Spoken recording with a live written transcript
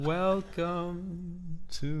Welcome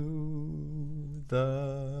to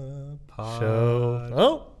the Show.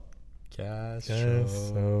 Oh, podcast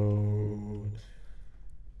so.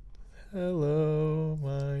 Hello,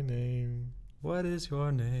 my name What is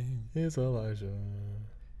your name? is Elijah.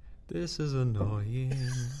 This is annoying.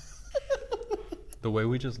 The way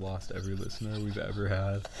we just lost every listener we've ever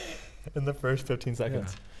had. In the first 15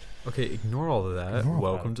 seconds. Okay, ignore all of that. Ignore all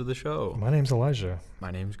Welcome that. to the show. My name's Elijah, My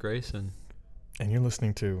name's Grayson. and you're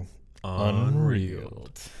listening to Unreal.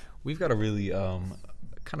 We've got a really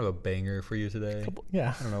kind of a banger for you today.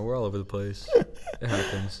 Yeah, I don't know, we're all over the place. It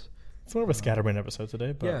happens. it's more of a scatterbrain episode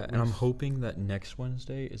today, but Yeah, and I'm hoping that next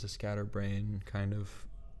Wednesday is a scatterbrain kind of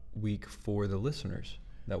week for the listeners.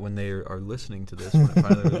 That when they are listening to this, when it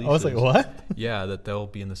finally releases, I was like, what? Yeah, that they'll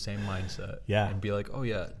be in the same mindset. Yeah. and be like, oh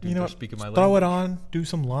yeah, dude, You know they're what? speaking my Throw language. it on, do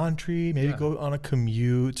some laundry, maybe Yeah. go on a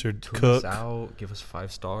commute or Tune cook. us out, give us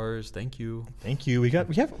 5 stars. Thank you. Thank you. We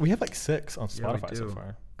have like 6 on Yeah, we Spotify so do.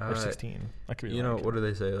 far, or 16. I could be You know, wrong. what do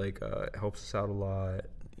they say? Like, it helps us out a lot.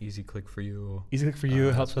 Easy click for you. Easy click for you.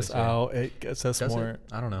 It helps that's us what they say. out. It gets us Does more. it?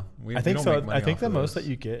 I don't know. We I think don't so. make money I think off the of most this. that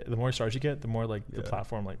you get, the more stars you get, the more like the Yeah.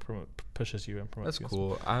 platform like pushes you and promotes That's you.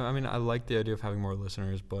 cool. I mean, I like the idea of having more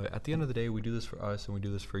listeners, but at the end of the day, we do this for us, and we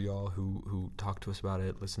do this for y'all who talk to us about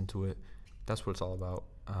it, listen to it. That's what it's all about.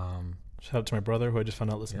 Shout out to my brother who I just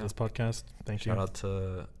found out listened Yeah. to this podcast. Thank Shout you. out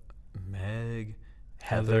to Meg,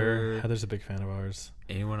 Heather. Heather. Heather's a big fan of ours.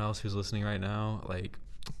 Anyone else who's listening right now, like,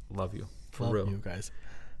 love you for Love real. you guys.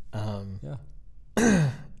 Yeah.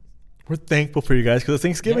 We're thankful for you guys because it's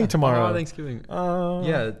Thanksgiving Yeah. tomorrow. Oh, Thanksgiving. Uh,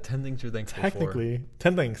 Yeah, 10 things you're thankful technically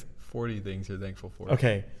 10 things. for. 40 things you're thankful for.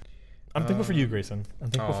 Okay. I'm thankful for you, Grayson. I'm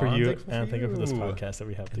thankful for I'm you, thankful and I'm for thankful for this you. podcast that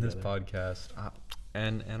we have In together. this podcast.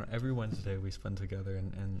 And every Wednesday we spend together,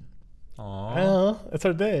 and aw. Well, it's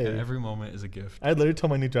our day. And every moment is a gift. I literally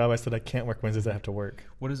told my new job, I said I can't work Wednesdays. I have to work.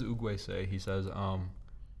 What does Uguay say? He says,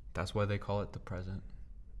 that's why they call it the present,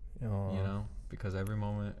 Aw, you know? Because every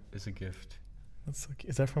moment is a gift. that's so cute.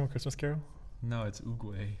 Is that from A Christmas Carol? No, it's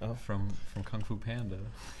Uguay Oh. from Kung Fu Panda.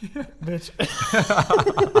 Bitch.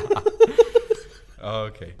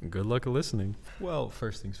 Okay. Good luck listening. Well,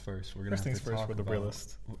 first things first. We're gonna First have things to first, talk we're the about-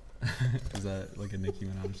 realist. Is that like a Nicki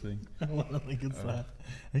Minaj thing? I don't think it's that.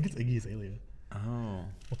 I think it's Iggy Azalea. Oh.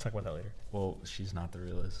 We'll talk about that later. Well, she's not the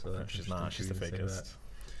realist. So that's She's not. interesting She's the for you to say that.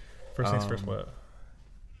 fakest. First things first, what?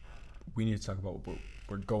 We need to talk about what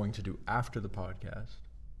we're going to do after the podcast.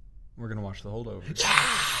 We're gonna watch The Holdovers.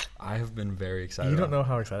 I have been very excited. You don't know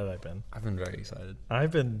how excited I've been. I've been very excited.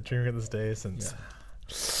 I've been dreaming of this day since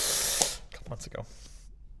Yeah. a couple months ago.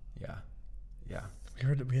 Yeah. Yeah.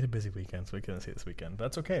 We had a busy weekend, so we couldn't see it this weekend. But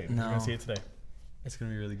that's okay. We're No. going to see it today. It's gonna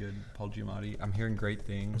be really good. Paul Giamatti. I'm hearing great I'm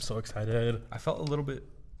things. so excited. I felt a little bit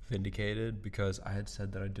vindicated because I had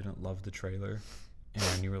said that I didn't love the trailer,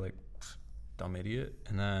 and you were like, "Dumb idiot."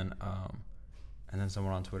 And then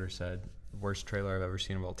someone on Twitter said, "Worst trailer I've ever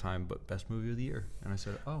seen of all time, but best movie of the year." And I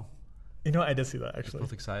said, "Oh, You know, I did see that, it's actually.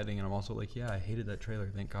 both exciting." And I'm also like, "Yeah, I hated that trailer.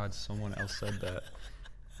 Thank God someone else said that."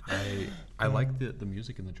 I liked the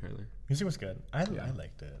music in the trailer, Music was good. I Yeah.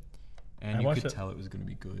 liked it. and I you watched could it- tell it was gonna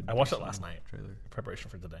be good. I watched it based last on the night. Trailer.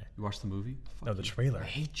 Preparation for today. You watched the movie? No, Fuck the you. trailer. I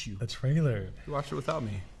hate you. The trailer. You watched it without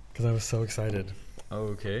me. Because I was so excited.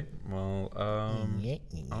 Okay. Well,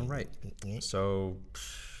 all right. So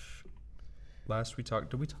last we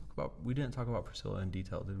talked, we didn't talk about Priscilla in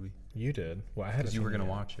detail, did we? You did. Well, I had 'Cause you were gonna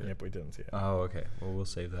watch it. Yep, we didn't see it. Oh, okay. Well, we'll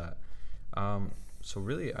save that. So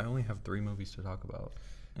really, I only have 3 movies to talk about,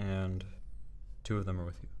 and 2 of them are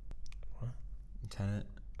with you. What? Tenet,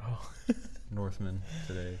 Oh. Northman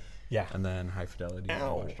today, Yeah. and then High Fidelity I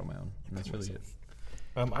Ow. watched on my own. And that's really it.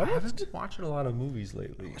 I I haven't been watching a lot of movies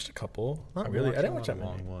lately. watched a couple. Not I've really. watched I didn't a watch lot that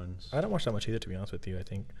of many. long ones. I don't watch that much either, to be honest with you. I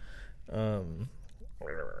think.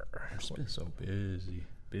 I've just been so busy.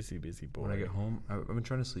 Busy boy. When I get home, I've been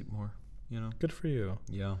trying to sleep more. You know. Good for you.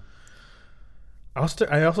 Yeah. I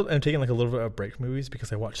also am taking like a little bit of break from movies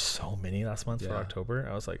because I watched so many last month for Yeah. October.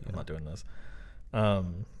 I was like, I'm Yeah. not doing this.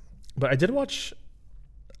 But I did watch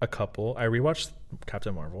a couple. I rewatched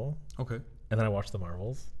Captain Marvel, Okay. and then I watched The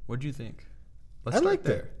Marvels. What do you think? I liked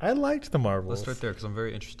it. I liked The Marvels. Let's start there because I'm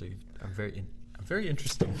very interested. I'm very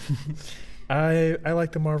interesting. I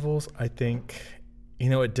like The Marvels. I think,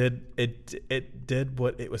 it did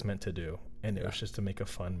what it was meant to do, and it was just to make a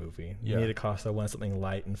fun movie. Yeah. Nia DaCosta wanted something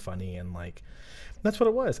light and funny, and like that's what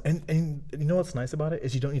it was. And you know what's nice about it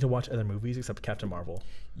is you don't need to watch other movies except Captain Marvel.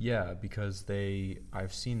 Yeah, because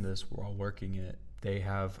I've seen this while working it. They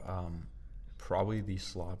have probably the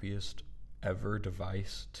sloppiest ever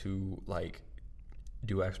device to like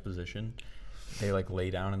do exposition. they like lay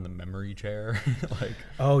down in the memory chair, like.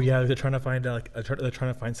 Oh yeah, they're trying to find they're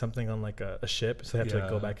trying to find something on like a ship, so they have to like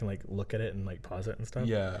go back and like look at it and like pause it and stuff.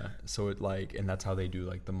 Yeah, so it like, and that's how they do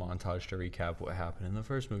like the montage to recap what happened in the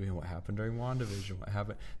first movie and what happened during WandaVision, what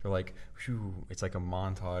happened. They're like, whew, it's like a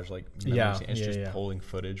montage, like Yeah, scene. It's yeah, just yeah. pulling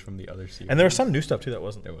footage from the other series. And there was some new stuff too that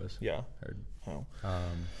wasn't. There was. Yeah. Heard. Oh.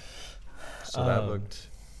 So that looked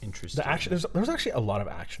interesting. The action. There was actually a lot of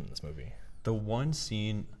action in this movie. The one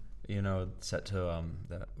scene, you know, set to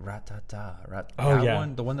the rat-ta-ta, rat. Oh, that yeah.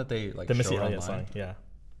 one, the one that they like The Missy showed Elliott online, song. Yeah.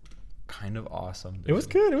 kind of awesome. It was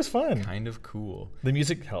good. It was fun. Kind of cool. The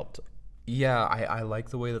music helped. Yeah, I like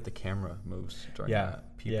the way that the camera moves during Yeah.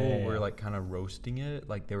 that. People were like kind of roasting it,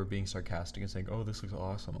 like they were being sarcastic and saying, "Oh, this looks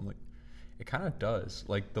awesome." I'm like, it kind of does.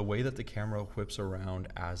 Like the way that the camera whips around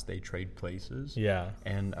as they trade places. Yeah.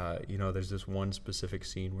 And you know, there's this one specific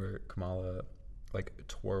scene where Kamala like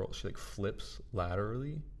twirls, she like flips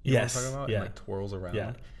laterally. You know what I'm talking about? Yeah. And like twirls around.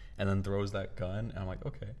 Yeah. And then throws that gun, and I'm like,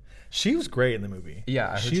 okay. She was great in the movie. Yeah,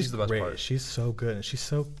 I heard she's the best great. part. She's so good, and she's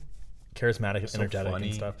so charismatic and So energetic funny.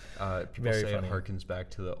 and stuff. People Very say funny. it harkens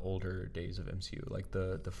back to the older days of MCU, like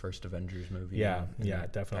the first Avengers movie. Yeah, and yeah,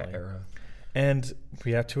 that definitely. era. And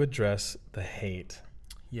we have to address the hate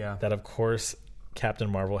Yeah. that, of course,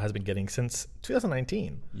 Captain Marvel has been getting since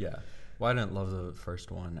 2019. Yeah. Well, I didn't love the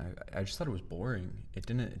first one. I just thought it was boring. It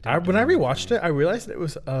didn't. When I rewatched it, I realized it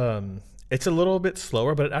was it's a little bit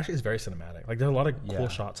slower, but it actually is very cinematic. Like there's a lot of cool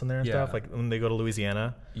shots in there and stuff. Like when they go to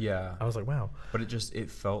Louisiana, Yeah. I was like, wow. But it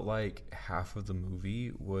felt like half of the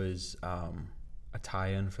movie was a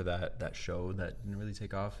tie-in for that show that didn't really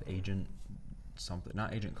take off. Agent something,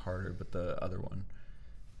 not Agent Carter, but the other one.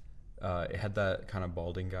 It had that kind of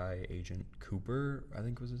balding guy, Agent Cooper, I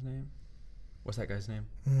think was his name. What's that guy's name?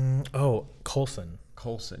 Coulson.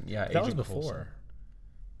 Coulson. Yeah, That was Agent before. Coulson.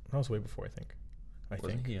 That was way before, I think.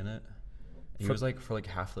 Wasn't he in it? He was like for like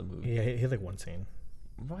half the movie. Yeah, he had like one scene.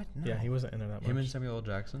 What? No. Yeah, he wasn't in there that much. Him and Samuel L.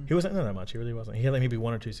 Jackson? He wasn't in there that much. He really wasn't. He had like maybe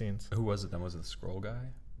one or two scenes. Who was it then? Was it the Scroll guy?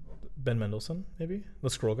 Ben Mendelsohn, maybe?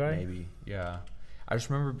 The Scroll guy? Maybe, yeah. I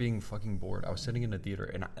just remember being fucking bored. I was sitting in a theater,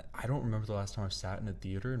 and I don't remember the last time I've sat in a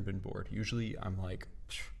theater and been bored. Usually I'm like,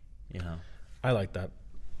 you know. I like that.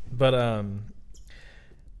 But,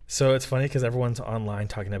 so it's funny because everyone's online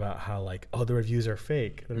talking about how like, oh, the reviews are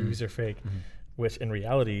fake. The reviews are fake. Mm-hmm. Which in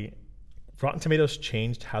reality, Rotten Tomatoes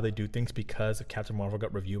changed how they do things because of Captain Marvel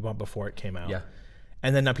got review bumped before it came out. Yeah.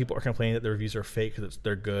 And then now people are complaining that the reviews are fake because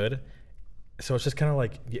they're good. So it's just kind of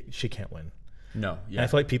like, she can't win. No, yeah. And I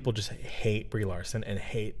feel like people just hate Brie Larson and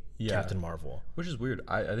hate Captain Marvel. Which is weird.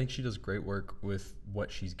 I think she does great work with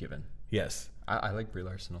what she's given. Yes. I like Brie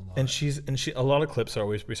Larson a lot. And she a lot of clips are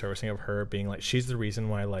always resurfacing of her being like, she's the reason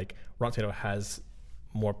why like Rotten Tomatoes has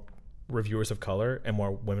more reviewers of color and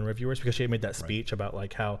more women reviewers, because she made that speech about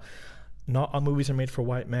like how not all movies are made for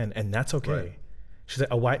white men, and that's okay. Right. She's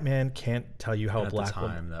like, a white man can't tell you how a black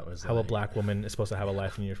woman is supposed to have a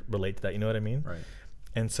life, and you relate to that. You know what I mean? Right.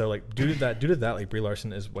 And so like due to that, like Brie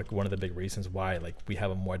Larson is like one of the big reasons why like we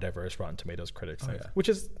have a more diverse Rotten Tomatoes critics, which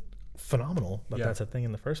is phenomenal. But that's a thing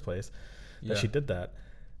in the first place that she did that.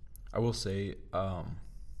 I will say,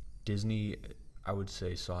 Disney, I would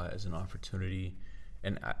say, saw it as an opportunity,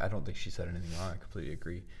 and I don't think she said anything wrong. I completely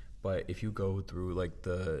agree. But if you go through like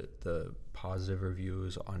the positive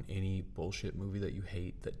reviews on any bullshit movie that you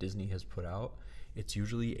hate that Disney has put out, it's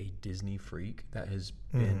usually a Disney freak that has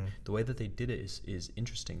been, the way that they did it is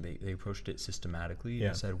interesting. They approached it systematically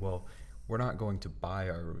and said, well, we're not going to buy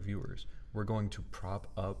our reviewers. We're going to prop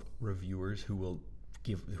up reviewers who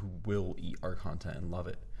will eat our content and love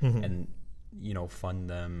it, and you know, fund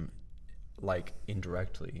them like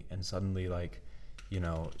indirectly. And suddenly, like, you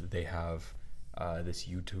know, they have this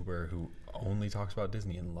YouTuber who only talks about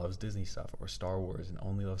Disney and loves Disney stuff, or Star Wars and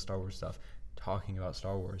only loves Star Wars stuff, talking about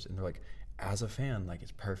Star Wars, and they're like, as a fan, like,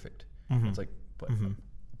 it's perfect. It's like, but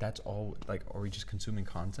that's all. Like, are we just consuming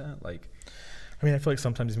content? Like, I mean, I feel like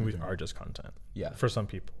sometimes these movies are just content. Yeah. For some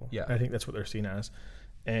people. Yeah. I think that's what they're seen as.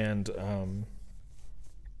 And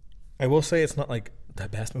I will say it's not like the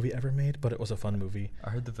best movie ever made, but it was a fun movie. I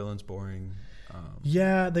heard the villain's boring.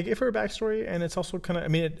 Yeah, they gave her a backstory, and it's also kind of, I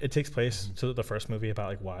mean, it takes place to the first movie about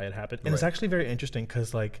like why it happened. And it's actually very interesting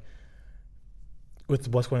because like with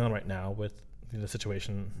what's going on right now with the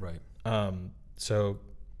situation. Right. So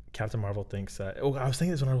Captain Marvel thinks that, I was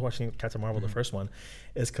thinking this when I was watching Captain Marvel, the first one,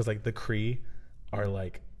 is because like the Kree are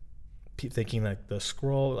like thinking like the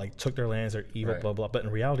Skrull like took their lands, they're evil, blah blah, but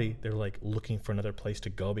in reality they're like looking for another place to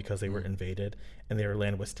go because they were invaded and their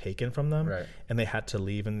land was taken from them, and they had to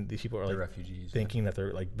leave, and these people are like refugees, thinking that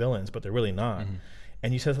they're like villains, but they're really not.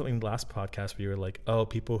 And you said something in the last podcast where you were like, oh,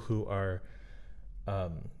 people who are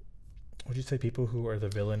would you say people who are the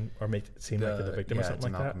villain or make it seem like they're the victim or something it's a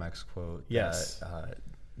like Malcolm that? X quote. Yes. That,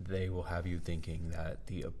 they will have you thinking that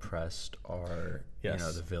the oppressed are,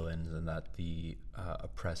 Yes. the villains, and that the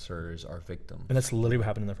oppressors are victims. And that's literally what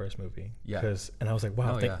happened in the first movie. Yeah. And I was like,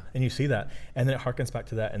 wow. Oh, yeah. And you see that. And then it harkens back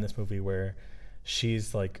to that in this movie where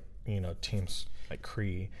she's like, teams like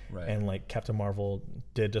Kree. Right. And like Captain Marvel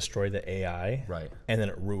did destroy the AI. Right. And then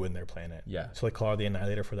it ruined their planet. Yeah. So like Clara the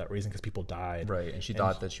Annihilator for that reason, because people died. Right. And she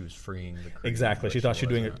thought that she was freeing the Kree. Exactly. but She thought she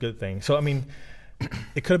was doing a wasn't. good thing. So, I mean,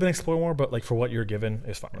 it could have been explored more, but like for what you're given,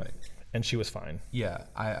 it's fine. Right. And she was fine. Yeah,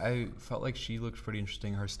 I felt like she looked pretty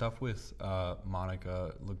interesting. Her stuff with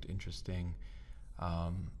Monica looked interesting.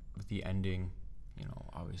 With the ending,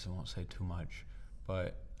 obviously I won't say too much,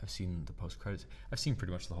 but I've seen the post credits. I've seen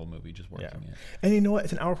pretty much the whole movie just working it. And you know what?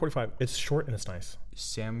 It's an hour 45. It's short and it's nice.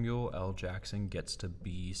 Samuel L. Jackson gets to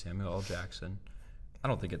be Samuel L. Jackson. I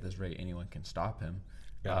don't think at this rate anyone can stop him.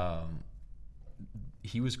 Yeah.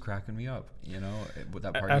 He was cracking me up, with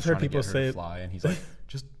that part. I've He's heard trying to people get her say to fly, and he's like,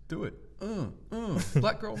 "Just do it,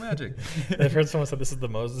 black girl magic." I've heard someone say this is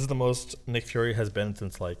the most Nick Fury has been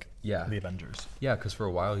since like Yeah. the Avengers. Yeah, because for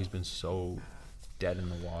a while he's been so dead in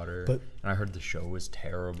the water. But- and I heard the show was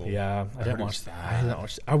terrible. Yeah, I didn't heard it watch was that. bad. I didn't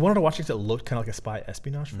watch. I wanted to watch it because it looked kind of like a spy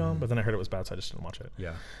espionage film, but then I heard it was bad, so I just didn't watch it.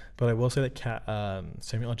 Yeah. But I will say that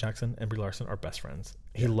Samuel L. Jackson and Brie Larson are best friends.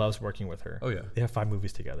 He loves working with her. Oh, yeah. They have 5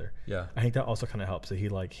 movies together. Yeah. I think that also kind of helps. That he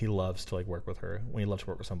loves to like work with her. When he loves to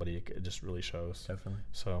work with somebody, it just really shows. Definitely.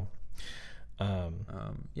 So,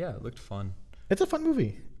 Yeah, it looked fun. it's a fun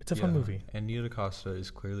movie. It's a fun Yeah. movie. And Nia DaCosta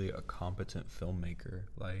is clearly a competent filmmaker.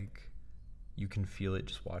 Like, you can feel it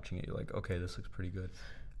just watching it. You're like, okay, this looks pretty good.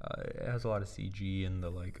 It has a lot of CG and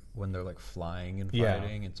when they're like flying and Yeah.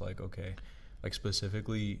 fighting, it's like, okay. Like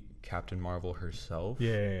specifically Captain Marvel herself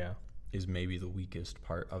Yeah. is maybe the weakest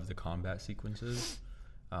part of the combat sequences,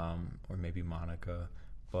 or maybe Monica,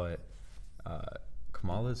 but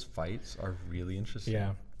Kamala's fights are really interesting.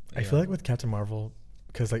 Yeah. I feel like with Captain Marvel,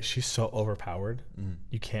 because like she's so overpowered,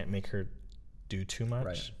 you can't make her do too much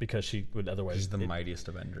Right. because she would otherwise. She's the mightiest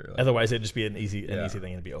Avenger. Like, Otherwise, it'd just be an easy Yeah. thing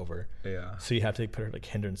and it'd be over. yeah, So you have to put her like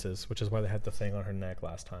hindrances, which is why they had the thing on her neck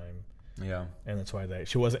last time, yeah, and that's why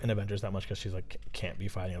she wasn't in Avengers that much because she's like can't be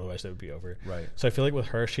fighting, otherwise it would be over. right. So I feel like with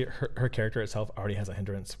her, her character itself already has a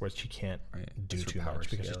hindrance where she can't Right. do It's her too power much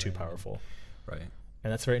because she's too scaling. powerful, Right.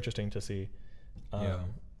 and that's very interesting to see. Yeah.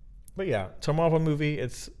 But yeah, so Marvel movie,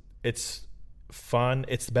 it's fun.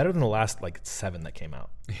 It's better than the last like 7 that came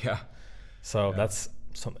out. Yeah. So Yeah. that's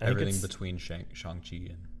something. Everything between Shang-Chi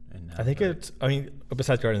and now, I think right? it's. I mean,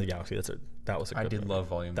 besides Guardians of the Galaxy, that was a good I did movie. love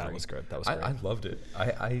Volume 3. That was good. That was I great. loved it.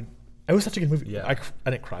 I It was such a good movie. Yeah. I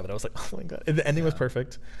didn't cry, but I was like, oh my god. The ending was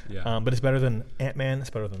perfect. Yeah. But it's better than Ant-Man. It's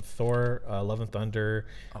better than Thor, Love and Thunder.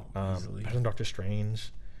 Oh, easily. Better than Doctor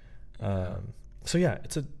Strange. Yeah. So yeah,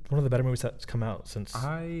 it's one of the better movies that's come out since.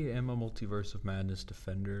 I am a Multiverse of Madness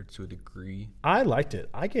defender to a degree. I liked it.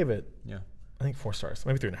 I gave it, Yeah. I think 4 stars,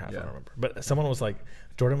 maybe 3.5. I Yeah. don't remember. But someone was like,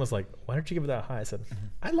 Jordan was like, "Why did you give it that high?" I said,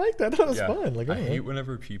 "I liked that. I thought it was fun." Like, I don't know. hate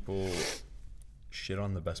whenever people shit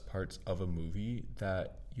on the best parts of a movie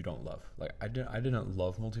that you don't love. Like I didn't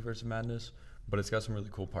love Multiverse of Madness, but it's got some really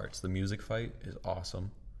cool parts. The music fight is awesome.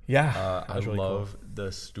 Yeah, I that was really love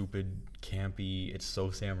the stupid campy. It's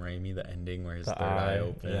so Sam Raimi, the ending where his The third eye eye,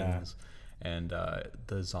 opens, and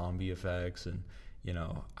the zombie effects, and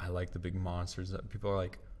I like the big monsters. That people are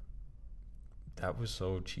like, that was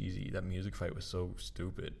so cheesy. That music fight was so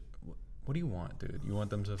stupid. What do you want, dude? You want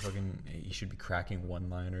them to fucking? He should be cracking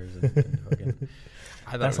one-liners and fucking.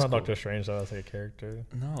 I thought That's it was not cool. Doctor Strange though. That's like a character.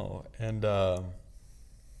 No, and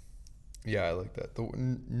yeah, I like that.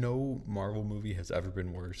 No Marvel movie has ever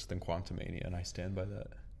been worse than Quantumania, and I stand by that.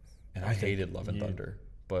 And I I think hated Love and Thunder,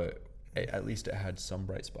 but at least it had some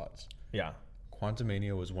bright spots. Yeah.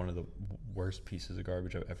 Quantumania was one of the worst pieces of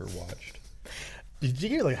garbage I've ever watched. Did you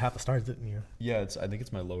give it like half a star, didn't you? Yeah, I think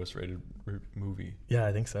it's my lowest rated movie. Yeah,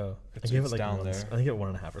 I think so. I gave it it's like down one, there. I think it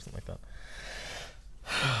 1.5 or something like that.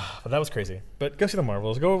 But that was crazy. But go see the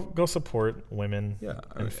Marvels. Go support women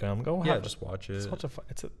in film. Go yeah, have just watch it. It's watch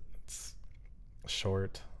it's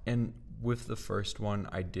short. And with the first one,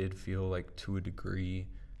 I did feel like to a degree,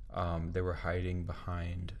 they were hiding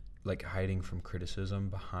from criticism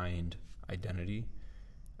behind identity,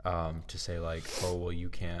 to say like, oh well, you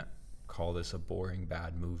can't call this a boring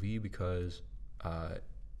bad movie because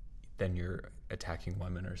then you're attacking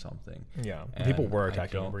women or something. Yeah, And people were I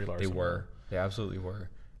attacking don't- Brie Larson. They absolutely were.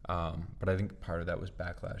 But I think part of that was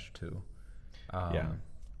backlash too. Yeah.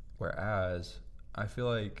 Whereas I feel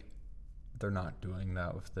like they're not doing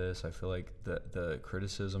that with this. I feel like the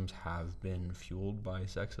criticisms have been fueled by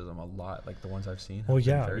sexism a lot. Like the ones I've seen. Well, have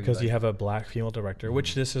been yeah, very, because like, you have a black female director,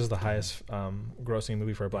 which this is the highest grossing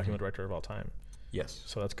movie for a black female director of all time. yes,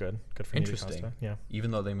 So that's good. Good for interesting. Costa. Yeah.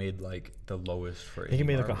 Even though they made like the lowest for. I think he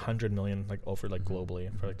made like Marvel. 100 million like over like globally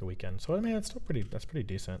for like the weekend. So I mean, that's still pretty. That's pretty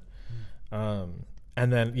decent.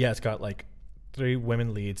 And then yeah, it's got like 3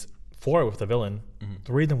 women leads, 4 with the villain,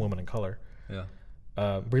 3 of them women in color. Yeah.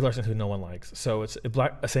 Brie Larson, who no one likes. So it's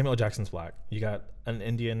black. Samuel L. Jackson's black. You got an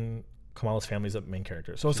Indian. Kamala's family's the main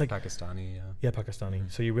character. So it's like Pakistani. Yeah. yeah,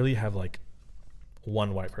 Pakistani. So you really have like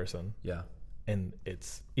one white person, Yeah. and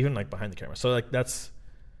it's even like behind the camera. So like that's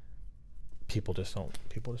people just don't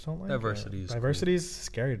like Diversity it. is Diversity is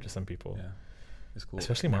scary to some people, Yeah. It's cool.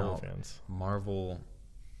 especially Marvel Now, fans. Marvel.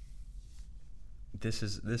 This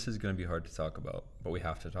is going to be hard to talk about, but we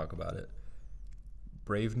have to talk about it.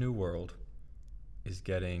 Brave New World is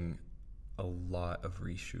getting a lot of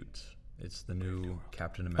reshoots. It's the new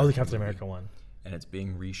Captain America. Oh, the Captain movie, America one. and it's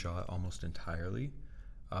being reshot almost entirely,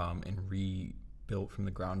 and rebuilt from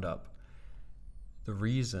the ground up. The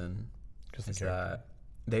reason is that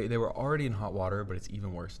they were already in hot water, but it's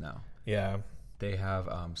even worse now. Yeah, They have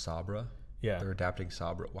Sabra. yeah, They're adapting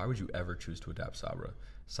Sabra. Why would you ever choose to adapt Sabra?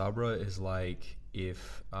 Sabra is like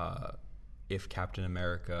if Captain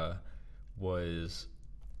America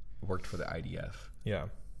worked for the IDF, yeah,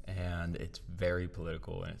 and it's very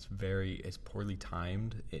political and it's poorly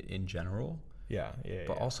timed in general. yeah, yeah.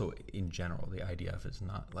 But yeah. also in general, the IDF is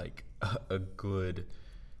not like a good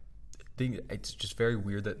thing. It's just very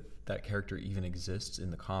weird that character even exists in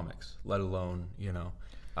the comics, let alone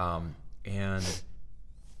and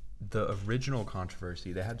the original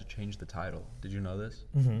controversy, they had to change the title. Did you know this?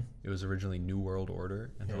 Mm-hmm. It was originally New World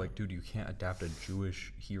Order, and they're Yeah. like, dude, you can't adapt a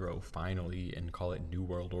Jewish hero finally and call it New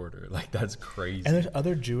World Order. Like, that's crazy. And there's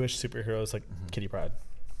other Jewish superheroes like Kitty Pryde.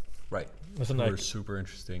 Right. Listen, Who like are super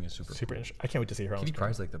interesting and super cool. interesting. I can't wait to see her on Kitty screen.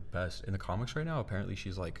 Pryde's like the best in the comics right now. Apparently,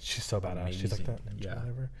 she's like She's so badass. She's like amazing. that ninja, Yeah.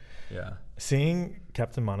 whatever. Yeah. Seeing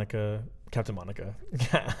Monica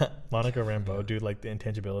Rambeau do like the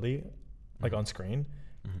intangibility, like on screen,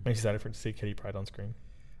 makes me excited to see Kitty Pryde on screen.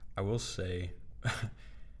 I will say,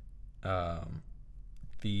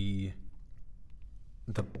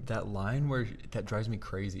 that line where that drives me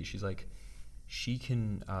crazy. She's like, she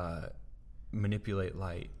can manipulate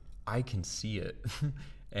light. I can see it,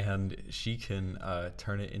 and she can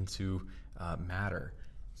turn it into matter.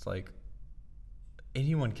 It's like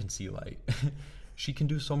anyone can see light. She can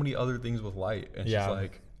do so many other things with light, and Yeah. she's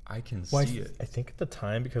like, I can Well, see it. I think at the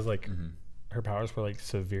time, because like her powers were like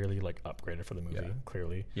severely like upgraded for the movie, Yeah.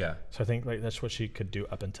 clearly. Yeah, So I think like that's what she could do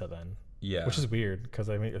up until then, yeah. which is weird because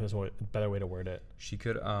I mean there's a better way to word it. She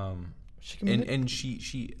could She can and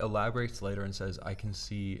she elaborates later and says, I can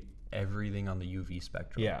see everything on the UV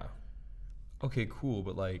spectrum. yeah. Okay, cool,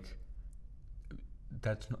 but like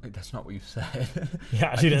that's not what you said.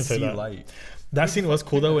 Yeah, I she can didn't say see that. light. That scene was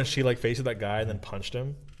cool though when she like faced that guy and then punched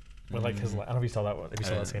him. With like his, I don't know if you saw that one. If you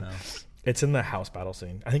saw that scene, it's in the house battle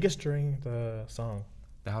scene. I think it's during the song.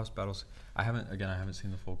 The house battles. I haven't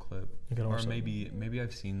seen the full clip. You can Or also- maybe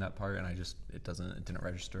I've seen that part and it didn't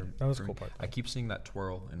register. That was a for cool me. part, though. I keep seeing that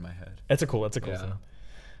twirl in my head. It's a cool Yeah. scene.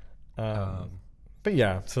 But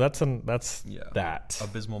yeah, so that's Yeah. that.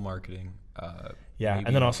 Abysmal marketing. Yeah, maybe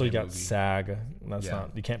and then also you in a got movie. SAG. That's Yeah.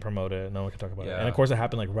 not, you can't promote it. No one can talk about it. And Yeah. of course, it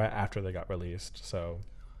happened like right after they got released, so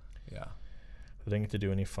Yeah. they didn't get to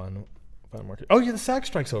do any fun marketing. Oh yeah, the SAG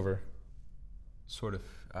strike's over. Sort of.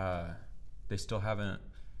 They still haven't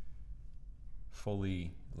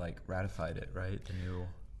fully like ratified it, right? The new.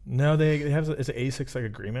 No, they have it's an 86 like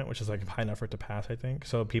agreement, which is like high enough for it to pass, I think.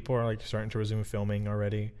 So people are like starting to resume filming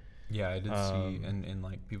already. Yeah, I did see, and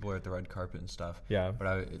like people are at the red carpet and stuff. Yeah,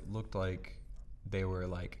 But it looked like they were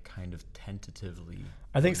like kind of tentatively.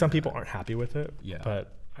 I think some doing people that. aren't happy with it. Yeah.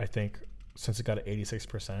 But I think since it got an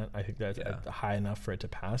 86%, I think that's Yeah. high enough for it to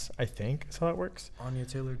pass. I think is how that works. Anya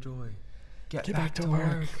Taylor-Joy, Get back to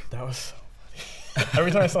work. That was so funny.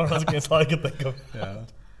 Every time I saw her, that's all I could think of. Yeah.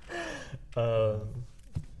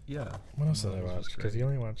 Yeah. What else did I Marvels was watch? great. Because you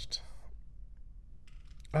only watched.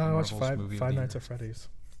 I watched Marvel's movie of Five the Nights year. at Freddy's.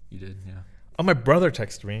 You did, yeah. Oh, my brother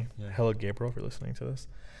texted me. Yeah. Hello, Gabriel, if you're listening to this.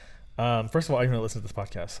 First of all, I'm going to listen to this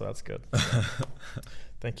podcast, so that's good.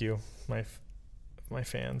 Thank you, my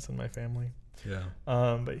fans and my family. Yeah.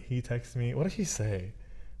 But he texted me. What did he say?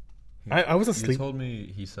 I was You asleep. told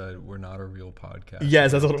me, he said, we're not a real podcast.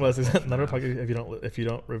 Yes, that's what it was. He said, Close not a enough. podcast if you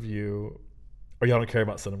don't review or you don't care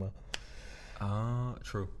about cinema.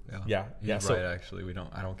 True. Yeah. Yeah, He's yeah, right. so- Actually,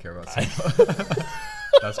 I don't care about cinema.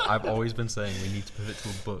 I've always been saying we need to pivot to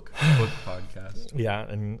a book podcast. Yeah,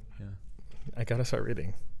 and Yeah. I gotta start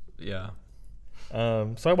reading. Yeah.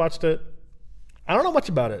 So I watched it. I don't know much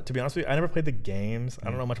about it, to be honest with you. I never played the games. I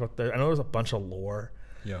don't know much about I know there's a bunch of lore.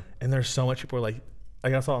 Yeah. And there's so much people are like,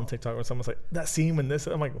 I saw on TikTok where someone's like, that scene when this,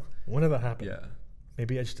 I'm like, when did that happen? Yeah.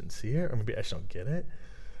 Maybe I just didn't see it, or maybe I just don't get it.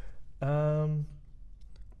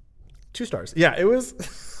 2 stars. Yeah, it was.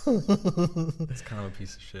 It's kind of a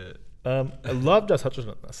piece of shit. I love Josh Hutcherson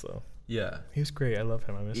in this, though. Yeah. He was great. I love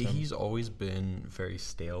him. I miss him. He's always been very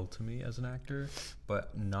stale to me as an actor,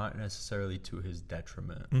 but not necessarily to his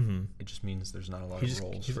detriment. Mm-hmm. It just means there's not a lot of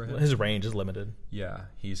roles for him. His range is limited. Yeah,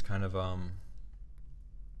 he's kind of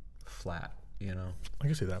flat, you know. I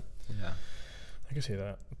can see that. Yeah, I can see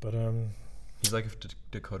that. But he's like if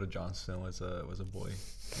Dakota Johnson was a boy,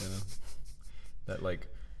 you know. That like,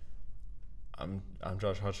 I'm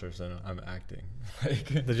Josh Hutcherson. I'm acting. Like,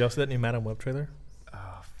 did y'all see that new Madam Web trailer?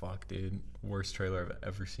 Oh fuck, dude! Worst trailer I've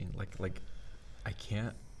ever seen. Like, I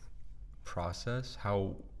can't process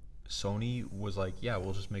how Sony was like, yeah,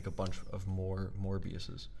 we'll just make a bunch of more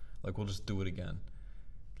Morbiuses. Like, we'll just do it again.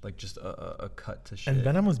 Like, just a cut to shit. And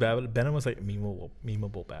Venom was bad. But Venom was like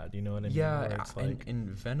memeable bad. You know what I mean? Yeah, Where it's like, and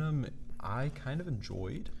Venom, I kind of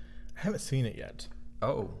enjoyed. I haven't seen it yet.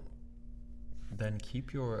 Oh, then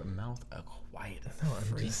keep your mouth quiet. No,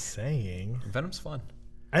 I'm just saying. Venom's fun.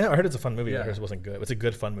 I heard it's a fun movie. Yeah. I heard it wasn't good. It's a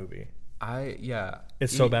good fun movie.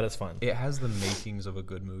 It's so bad it's fun. It has the makings of a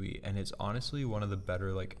good movie, and it's honestly one of the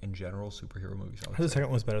better, like, in general, superhero movies. I heard the second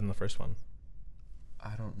one was better than the first one.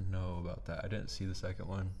 I don't know about that. I didn't see the second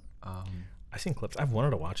one. I've seen clips. I've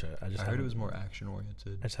wanted to watch it. I heard it was more action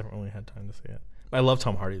oriented. I just haven't really had time to see it. I love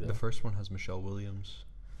Tom Hardy though. The first one has Michelle Williams.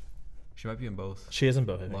 She might be in both. She is in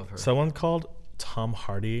both. I think. Love her. Someone called Tom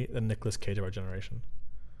Hardy the Nicolas Cage of our generation.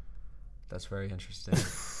 That's very interesting.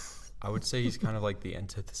 I would say he's kind of like the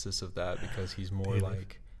antithesis of that because he's more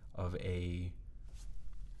like of a.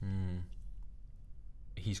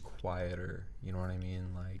 He's quieter. You know what I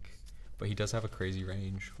mean? Like, but he does have a crazy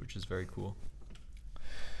range, which is very cool.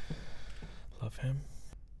 Love him.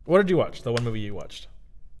 What did you watch? The one movie you watched?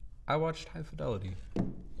 I watched High Fidelity.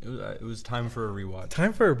 It was time for a rewatch.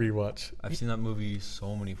 Time for a rewatch. I've seen that movie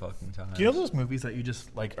so many fucking times. Do you know those movies that you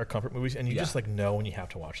just like are comfort movies and you just like know when you have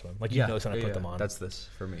to watch them? Like you know it's when I put them on. That's this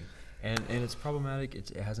for me. And it's problematic.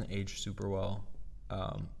 It hasn't aged super well.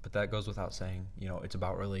 But that goes without saying. You know, it's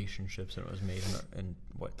about relationships and it was made in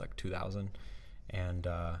what, like 2000. And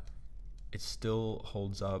it still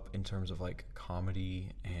holds up in terms of like comedy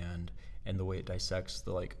and the way it dissects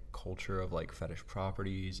the like culture of like fetish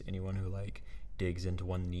properties. Anyone who like digs into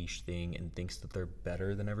one niche thing and thinks that they're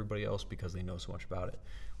better than everybody else because they know so much about it,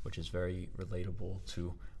 which is very relatable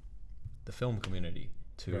to the film community,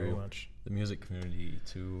 to the music community,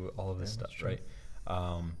 to all of this stuff, right?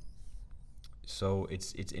 So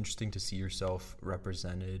it's interesting to see yourself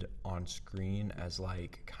represented on screen as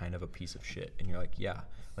like kind of a piece of shit, and you're like, yeah,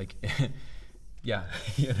 like, yeah,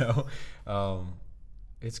 you know,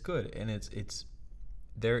 it's good, and it's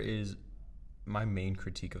there is my main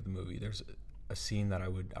critique of the movie. There's a scene that I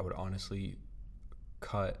would honestly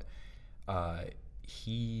cut.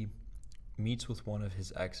 He meets with one of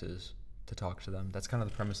his exes to talk to them. That's kind of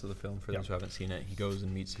the premise of the film for those who haven't seen it. He goes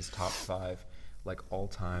and meets his top 5 like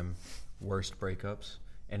all-time worst breakups,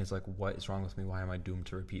 and it's like, what is wrong with me? Why am I doomed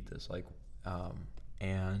to repeat this? Like,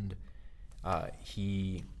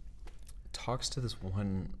 he talks to this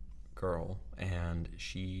one girl, and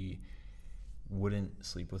she wouldn't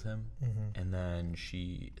sleep with him, and then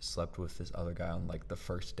she slept with this other guy on like the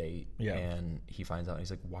first date, and he finds out and he's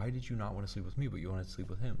like, why did you not want to sleep with me but you wanted to sleep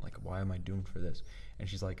with him? Like, why am I doomed for this? And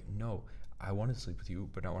she's like, no, I wanted to sleep with you,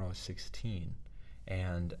 but not when I was 16.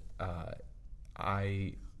 And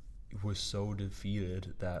I was so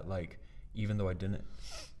defeated that like, even though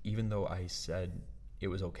I said it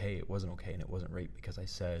was okay, it wasn't okay, and it wasn't rape because I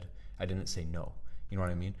didn't say no. You know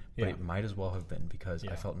what I mean? But it might as well have been because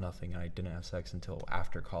I felt nothing and I didn't have sex until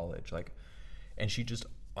after college. Like, and she just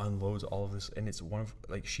unloads all of this, and it's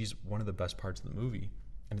she's one of the best parts of the movie,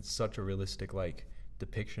 and it's such a realistic like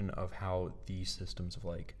depiction of how these systems of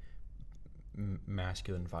like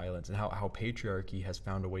masculine violence and how patriarchy has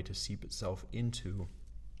found a way to seep itself into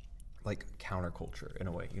like counterculture in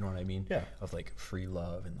a way. You know what I mean? Yeah. Of like free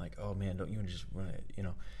love and like, oh man, don't you just want to, you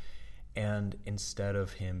know? And instead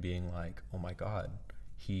of him being like, oh my God,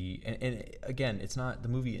 and again, it's not, the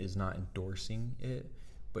movie is not endorsing it,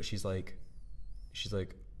 but she's like,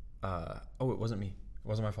 oh, it wasn't me. It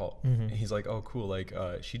wasn't my fault. And he's like, oh, cool. Like,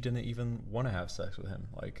 she didn't even want to have sex with him.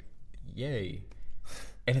 Like, yay.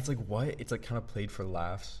 And it's like, what? It's like kind of played for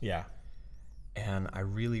laughs. Yeah. And I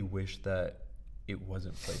really wish that it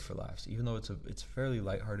wasn't played for laughs, even though it's a fairly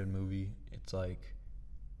lighthearted movie. It's like,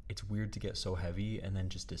 it's weird to get so heavy and then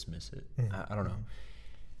just dismiss it. Mm-hmm. I don't know.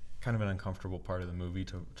 Kind of an uncomfortable part of the movie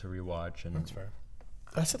to rewatch. And that's fair.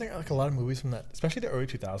 That's the thing. Like a lot of movies from that, especially the early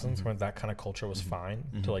 2000s, when that kind of culture was fine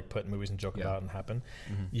to like put in movies and joke about and happen.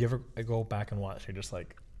 You ever go back and watch? You're just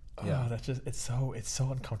like, oh, that's just it's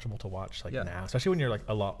so uncomfortable to watch like now, especially when you're like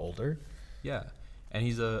a lot older. Yeah, and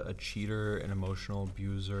he's a cheater, an emotional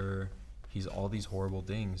abuser. He's all these horrible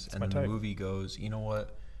things, and then the movie goes, you know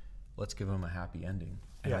what? Let's give him a happy ending.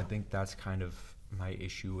 And I think that's kind of my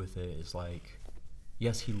issue with it. Is like,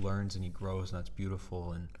 yes, he learns and he grows, and that's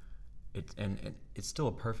beautiful, and it's still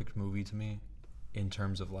a perfect movie to me in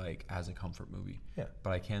terms of like as a comfort movie. Yeah.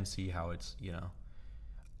 But I can see how it's, you know,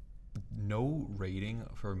 no rating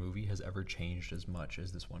for a movie has ever changed as much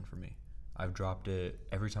as this one for me. I've dropped it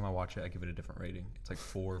every time I watch it. I give it a different rating. It's like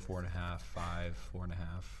 4, 4.5, 5, 4.5,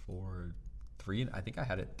 4, 3. I think I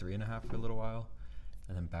had it 3.5 for a little while,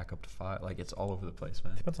 and then back up to 5. Like it's all over the place,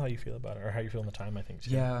 man. Depends on how you feel about it or how you feel in the time, I think.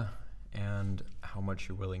 Too. Yeah, and how much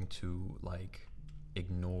you're willing to like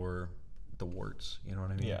ignore the warts. You know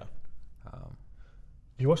what I mean? Yeah.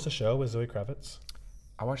 You watched the show with Zoe Kravitz?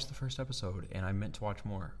 I watched the first episode, and I meant to watch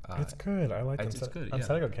more. It's good. I like it. It's good. I'm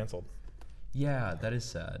sad it got canceled. Yeah, that is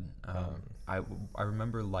sad. I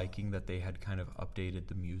remember liking that they had kind of updated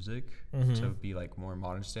the music to be like more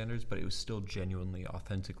modern standards, but it was still genuinely,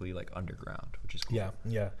 authentically like underground, which is cool.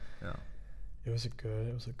 Yeah. It was a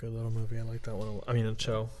good little movie. I like that one. I mean, the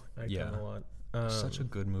show. I liked that a lot. Such a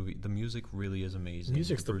good movie. The music really is amazing.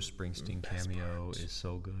 Music's Bruce Springsteen cameo is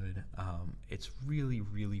so good. It's really,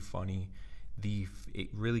 really funny. It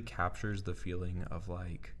really captures the feeling of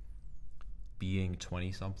like being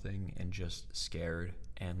 20 something and just scared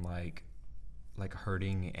and like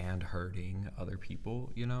hurting other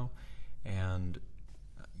people, you know. And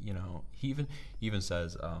you know, he even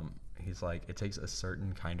says he's like, it takes a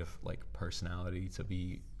certain kind of like personality to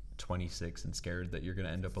be 26 and scared that you're gonna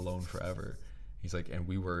end up alone forever. He's like, and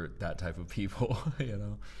we were that type of people, you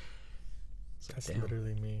know. That's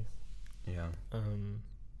literally me. Yeah.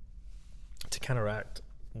 To counteract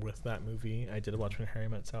with that movie, I did watch When Harry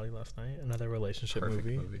Met Sally last night. Another relationship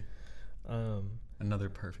movie. Another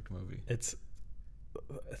perfect movie. It's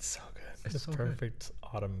so good. It's a perfect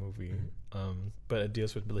autumn movie. But it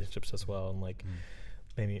deals with relationships as well. And like,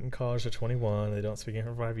 they meet in college. They're 21. They don't speak again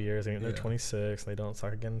for 5 years. They meet they're 26. They don't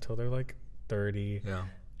talk again until they're like 30. Yeah.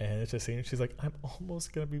 And it's just she's like, I'm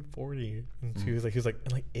almost gonna be 40, and he was like,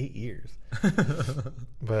 in like 8 years.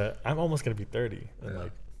 But I'm almost gonna be 30 in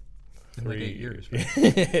like 8 years. Right?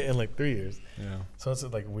 In like 3 years. Yeah. So it's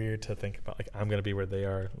like weird to think about like I'm gonna be where they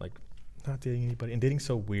are, like not dating anybody and dating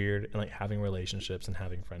so weird and like having relationships and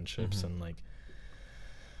having friendships and like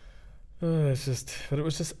it's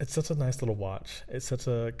such a nice little watch. It's such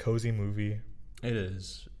a cozy movie. It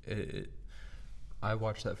is. I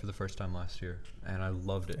watched that for the first time last year, and I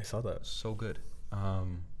loved it. I saw that. So good. I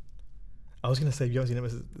was going to say, if you haven't seen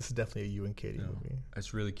it, this is definitely a you and Katie movie.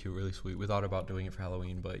 It's really cute, really sweet. We thought about doing it for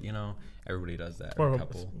Halloween, but, you know, everybody does that. Or a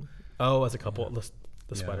couple. Oh, as a couple.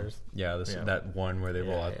 The sweaters. Yeah, that one where they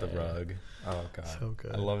roll out the rug. Oh, God. So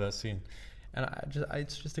good. I love that scene. And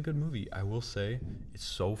it's just a good movie. I will say, it's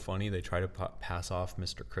so funny. They try to pass off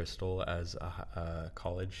Mr. Crystal as a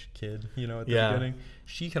college kid, you know, at the beginning.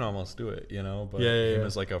 She can almost do it, you know, but him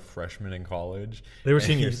as like a freshman in college. They were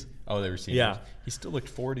seniors. They were seniors. Yeah. He still looked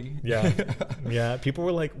 40. Yeah. Yeah. People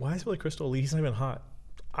were like, why is Billy Crystal Lee? He's not even hot.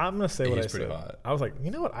 I'm going to say what I said. He's pretty hot. I was like,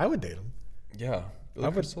 you know what? I would date him. Yeah.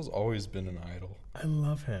 Billy Crystal's always been an idol. I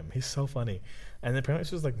love him. He's so funny. And apparently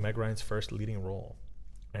this was like Meg Ryan's first leading role.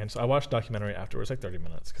 And so I watched a documentary afterwards, like 30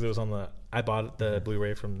 minutes, because it was on I bought the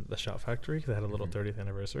Blu-ray from the Shout Factory because it had a little 30th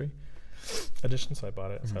anniversary edition, so I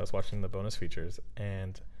bought it. So I was watching the bonus features,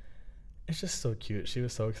 and it's just so cute. She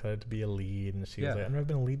was so excited to be a lead, and she was like, I've never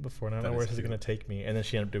been a lead before, and I don't know where this is going to take me. And then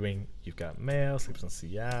she ended up doing You've Got Mail, Sleeps in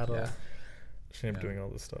Seattle. Yeah. She ended up doing all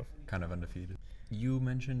this stuff. Kind of undefeated. You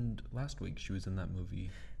mentioned last week she was in that movie.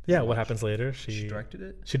 Yeah, What Happens Later. She directed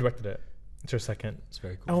it? She directed it. It's her second. It's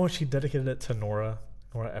very cool. Oh, she dedicated it to Nora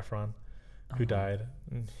Ephron, who died.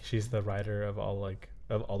 And she's the writer of all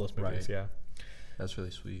those movies. Right. Yeah, that's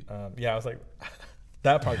really sweet. Yeah, I was like,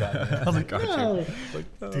 that part got me. I was like, no.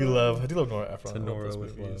 I do love Nora Ephron. To Nora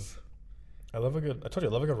with love. I love a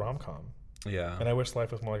good rom-com. Yeah, and I wish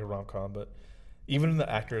life was more like a rom-com, but even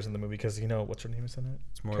the actors in the movie, because you know what's her name is in it.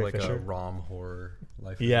 It's more like a rom horror.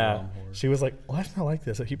 Life. Yeah, rom horror. She was like, life's not like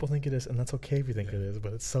this. People think it is, and that's okay if you think it is,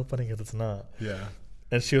 but it's so funny because it's not. Yeah.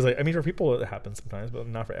 And she was like, I mean, for people it happens sometimes, but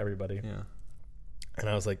not for everybody. Yeah. And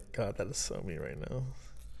I was like, God, that is so me right now.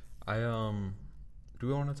 Do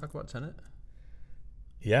we want to talk about Tenet?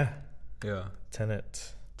 Yeah. Yeah.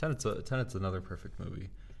 Tenet's Tenet's another perfect movie.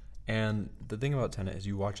 And the thing about Tenet is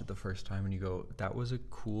you watch it the first time and you go, that was a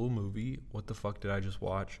cool movie. What the fuck did I just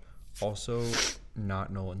watch? Also,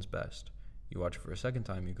 not Nolan's best. You watch it for a second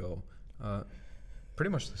time, you go, pretty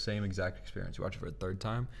much the same exact experience. You watch it for a third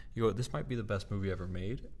time, you go, this might be the best movie ever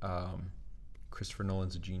made. Christopher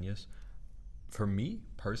Nolan's a genius. For me,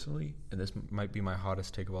 personally, and this might be my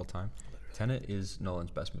hottest take of all time, Tenet is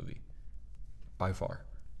Nolan's best movie. By far.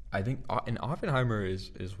 I think, and Oppenheimer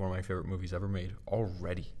is one of my favorite movies ever made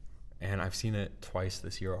already. And I've seen it twice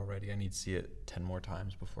this year already. I need to see it 10 more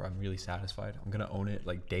times before I'm really satisfied. I'm going to own it.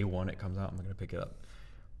 Like, day one it comes out, I'm going to pick it up.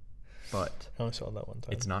 But I only saw that one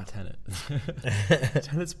time. It's not Tenet.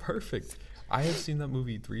 Tenet's perfect. I have seen that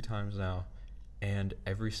movie 3 times now. And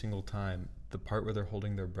every single time, the part where they're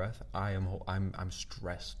holding their breath, I'm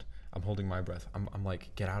stressed. I'm holding my breath. I'm like,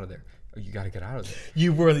 get out of there. You got to get out of there.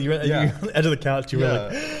 You were on the edge of the couch. You were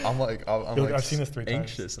like, I'm like, I've seen this 3 times.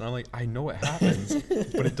 Anxious, and I'm like, I know it happens,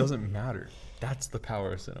 but it doesn't matter. That's the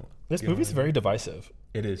power of cinema. This movie's very divisive.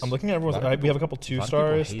 It is. I'm looking at everyone's. We have a couple 2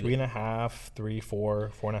 stars, 3.5, 3,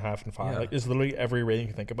 4, 4.5, and 5. Yeah. Like, it's literally every rating you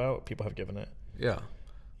can think about. People have given it. Yeah.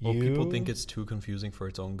 Well, people think it's too confusing for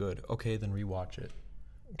its own good. Okay, then rewatch it.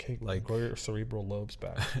 Okay, like, grow your cerebral lobes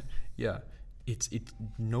back. Yeah. It's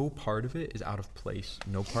no part of it is out of place.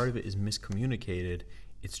 No part of it is miscommunicated.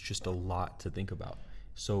 It's just a lot to think about.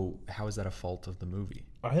 So how is that a fault of the movie?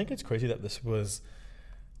 I think it's crazy that this was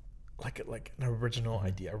like an original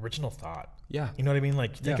idea, original thought. Yeah. You know what I mean?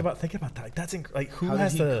 Like think about that. Like that's like who how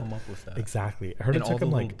has did he the come up with that? Exactly. I heard and it took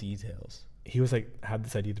him like details. He was like had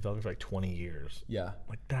this idea developing for like 20 years. Yeah.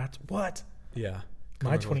 Like that's what? Yeah.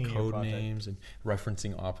 My 20 year code project. names and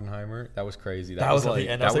referencing Oppenheimer. That was crazy. That was like, the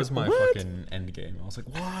end. That was like, my what? fucking end game. I was like,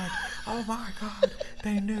 what? Oh my god!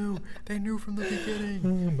 They knew from the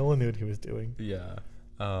beginning. Nolan knew what he was doing. Yeah.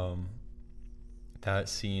 That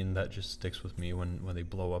scene that just sticks with me when they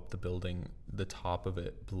blow up the building. The top of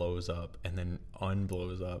it blows up and then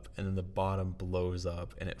unblows up, and then the bottom blows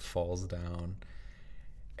up and it falls down.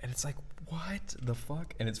 And it's like, what the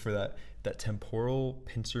fuck? And it's for that temporal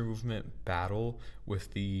pincer movement battle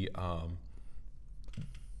with the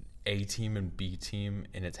A team and B team,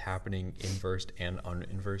 and it's happening inversed and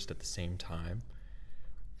uninversed at the same time.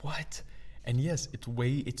 What? And yes,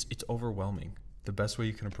 it's overwhelming. The best way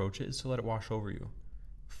you can approach it is to let it wash over you.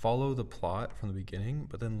 Follow the plot from the beginning,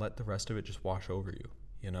 but then let the rest of it just wash over you,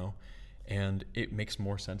 you know? And it makes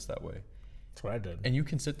more sense that way. That's what I did. And you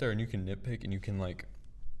can sit there and you can nitpick and you can like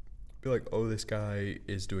be like, oh, this guy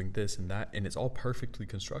is doing this and that, and it's all perfectly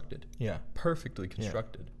constructed. Yeah. Perfectly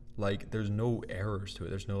constructed. Yeah. Like, there's no errors to it.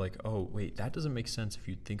 There's no like, oh, wait, that doesn't make sense if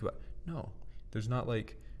you think about it. No. There's not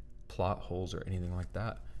like plot holes or anything like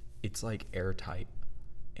that. It's like airtight.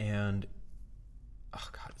 And oh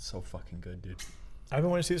god, it's so fucking good, dude. I've been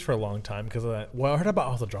wanting to see this for a long time because of that. Well, I heard about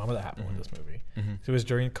all the drama that happened with this movie. Mm-hmm. So it was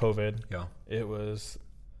during COVID. Yeah. It was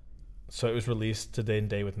released today and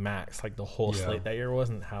day with Max. Like the whole slate that year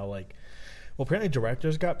wasn't how like. Well, apparently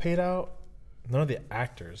directors got paid out. None of the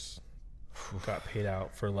actors got paid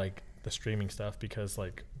out for like the streaming stuff because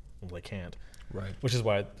like they can't. Right. Which is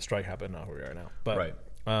why the strike happened. Not where we are now. But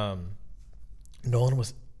right. Nolan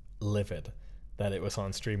was livid that it was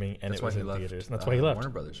on streaming and it was in theaters. And that's why he left. Warner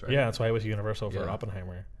Brothers, right? Yeah, that's why it was Universal for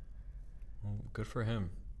Oppenheimer. Well, good for him.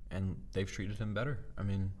 And they've treated him better. I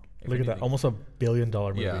mean, look at that. Almost $1 billion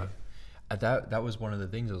movie. Yeah. That was one of the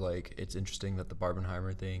things. Of like, it's interesting that the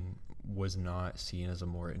Barbenheimer thing was not seen as a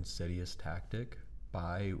more insidious tactic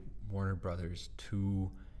by Warner Brothers to...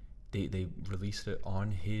 They released it on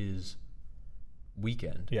his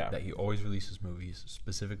weekend that he always releases movies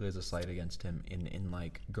specifically as a slight against him in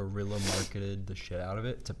like guerrilla marketed the shit out of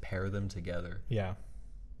it to pair them together. Yeah.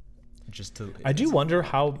 Just to I do wonder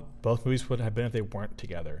how both movies would have been if they weren't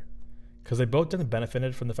together. Because they both didn't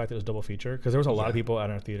benefited from the fact that it was double feature. Because there was a lot of people out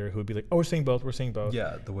in our theater who would be like, oh, we're seeing both.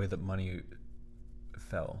 Yeah, the way that money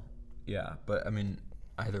fell. Yeah, but I mean,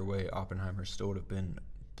 either way, Oppenheimer still would have been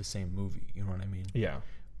the same movie. You know what I mean? Yeah.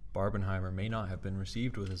 Barbenheimer may not have been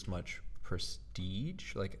received with as much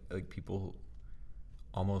prestige, like people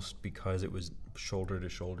almost because it was shoulder to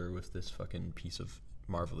shoulder with this fucking piece of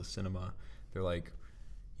marvelous cinema. They're like,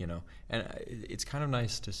 you know, and it's kind of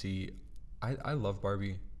nice to see. I love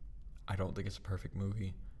Barbie. I don't think it's a perfect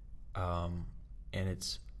movie, and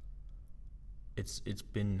it's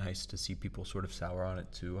been nice to see people sort of sour on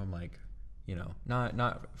it too. I'm like, you know,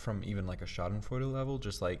 not from even like a Schadenfreude level,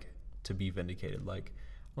 just like to be vindicated. Like,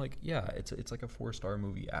 yeah, it's like a 4-star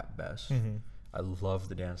movie at best. Mm-hmm. I love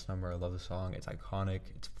the dance number. I love the song. It's iconic.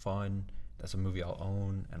 It's fun. That's a movie I'll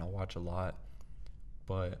own and I'll watch a lot.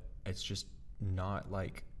 But it's just not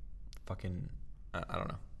like fucking, I don't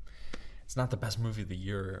know. It's not the best movie of the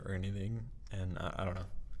year or anything, and I don't know.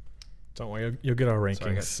 Don't worry, you'll get our Sorry, I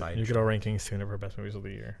got rankings. sidetracked. You'll get our rankings soon of our best movies of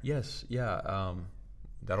the year. Yes, yeah.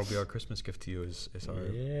 That'll be our Christmas gift to you. Is our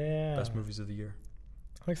best movies of the year.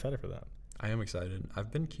 I'm excited for that. I am excited.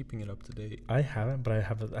 I've been keeping it up to date. I haven't, but I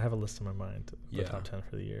have a list in my mind of the Yeah. top 10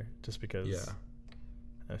 for the year, just because. Yeah.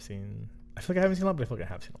 I feel like I haven't seen a lot, but I feel like I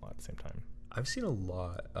have seen a lot at the same time. I've seen a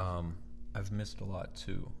lot. I've missed a lot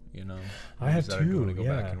too. You know. I have Movies that I do too, want to go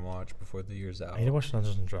back yeah. and watch before the year's out. I need to watch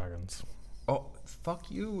Dungeons and Dragons. Oh, fuck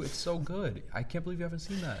you! It's so good. I can't believe you haven't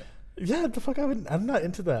seen that. Yeah, the fuck I'm not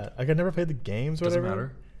into that. Like I never played the games or Doesn't whatever.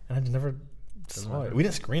 matter. And I just never Doesn't saw it. matter. We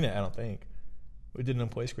didn't screen it, I don't think. We did an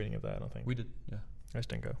employee screening of that, I don't think. We did. Yeah. I just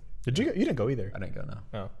didn't go. Did you go? You didn't go either. I didn't go. No.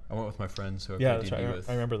 Oh. I went with my friends who I Yeah, played that's right. D&D with.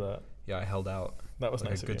 I remember that. Yeah, I held out. That was like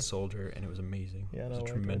nice a of good you. soldier, and it was amazing. Yeah, It was no, a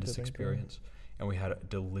I tremendous didn't go. experience, and we had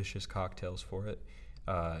delicious cocktails for it.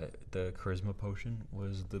 The charisma potion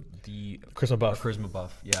was the Charisma buff. Charisma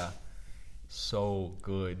buff, yeah, so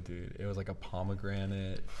good, dude. It was like a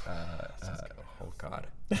pomegranate. Oh god,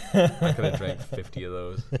 I could have drank 50 of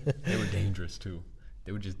those. They were dangerous too.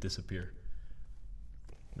 They would just disappear.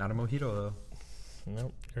 Not a mojito though.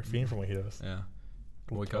 Nope. You're a fiend for mojitos. Yeah.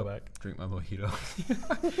 Cool Wake up, throwback. drink my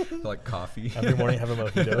mojito. Like coffee. Every morning have a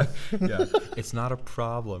mojito. Yeah. It's not a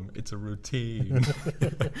problem. It's a routine.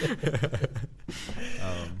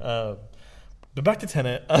 But back to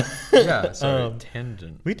Tenet. Yeah, sorry.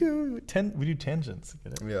 Tangent. We do tangents.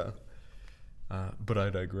 Get it? Yeah. But I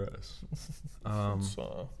digress.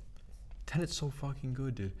 So, Tenet's so fucking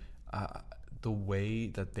good, dude. The way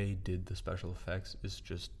that they did the special effects is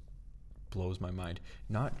just blows my mind.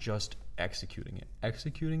 Not just executing it.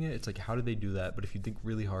 Executing it, it's like, how did they do that? But if you think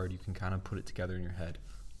really hard, you can kind of put it together in your head.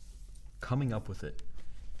 Coming up with it.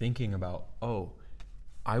 Thinking about, oh,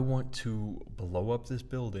 I want to blow up this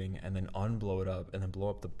building and then unblow it up and then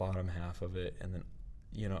blow up the bottom half of it. And then,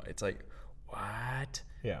 you know, it's like, what?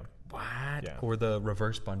 yeah. What? Yeah. Or the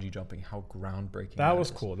reverse bungee jumping, how groundbreaking That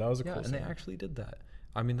was is. cool. That was a Yeah, cool and they scene. actually did that.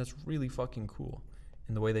 I mean, that's really fucking cool.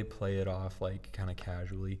 And the way they play it off, like, kind of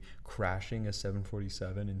casually, crashing a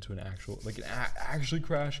 747 into an actual, like, actually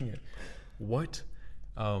crashing it. What?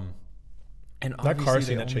 And That car obviously scene,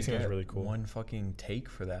 they that only chase scene was get really cool. one fucking take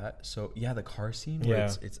for that. So, yeah, the car scene, where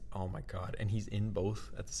Yeah. it's, oh my God. And he's in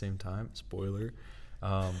both at the same time. Spoiler.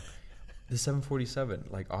 The 747,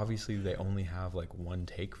 like, obviously they only have, like, one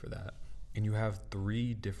take for that. And you have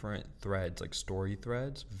 3 different threads, like story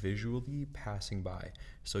threads, visually passing by.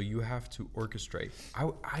 So you have to orchestrate.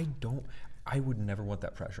 I would never want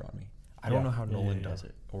that pressure on me. I don't Yeah. know how Yeah, Nolan yeah, does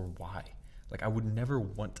it or why. Like, I would never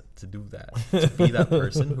want to do that. To be that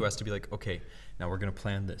person who has to be like, okay, now we're going to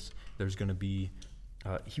plan this. There's going to be,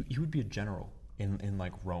 he would be a general in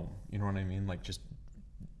like Rome. You know what I mean? Like, just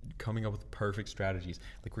coming up with perfect strategies.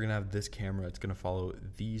 Like, we're gonna have this camera, it's gonna follow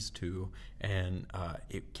these two, and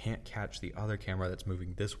it can't catch the other camera that's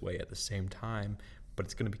moving this way at the same time, but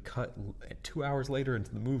it's gonna be cut 2 hours later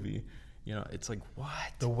into the movie. You know, it's like, what?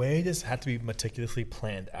 The way this had to be meticulously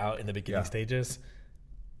planned out in the beginning Yeah. stages,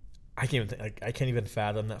 I can't even I can't even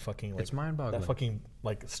fathom that fucking like It's mind-boggling. that fucking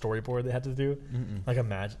like storyboard they had to do. Like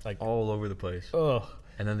imagine like All over the place. ugh.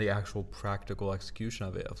 And then the actual practical execution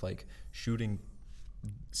of it, of like shooting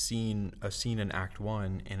a scene in Act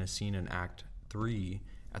 1 and a scene in Act 3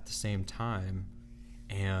 at the same time,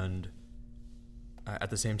 and at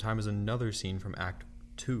the same time as another scene from Act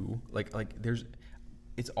 2. Like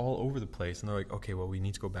it's all over the place, and they're like, okay, well, we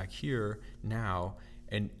need to go back here now.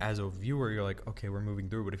 And as a viewer, you're like, okay, we're moving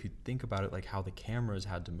through. But if you think about it, like how the cameras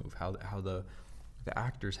had to move, how the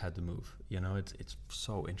actors had to move, you know, it's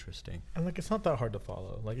so interesting. And like it's not that hard to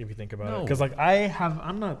follow. Like if you think about it, No. because like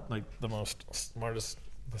I'm not like the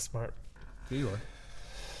smart. Here you are.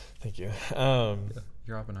 Thank you. Yeah,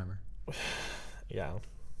 you're Oppenheimer. Yeah, I'm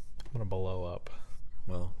gonna blow up.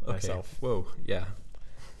 Well, okay. Myself. Whoa, yeah.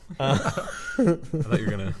 I thought you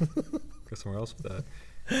were gonna go somewhere else with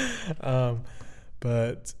that.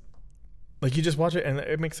 But like you just watch it and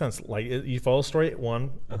it makes sense. Like you follow story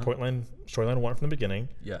one, or storyline one from the beginning.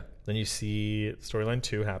 Yeah. Then you see storyline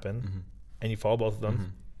 2 happen, Mm-hmm. and you follow both of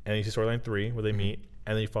them. And then you see storyline 3 where they meet,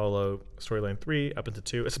 and then you follow storyline 3 up into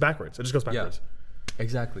 2. It's backwards. It just goes backwards. Yeah.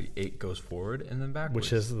 Exactly. 8 goes forward and then backwards.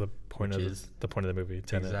 Which is the point of the movie.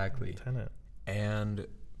 Tenet. Exactly. Tenet. And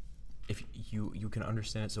if you can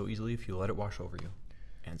understand it so easily if you let it wash over you,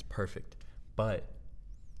 and it's perfect. But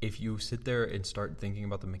if you sit there and start thinking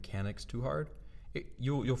about the mechanics too hard,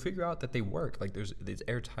 you'll figure out that they work. Like it's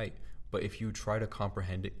airtight. But if you try to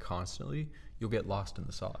comprehend it constantly, you'll get lost in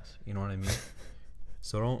the sauce. You know what I mean?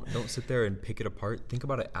 So don't sit there and pick it apart. Think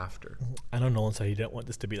about it after. I know Nolan said he didn't want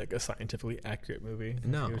this to be like a scientifically accurate movie.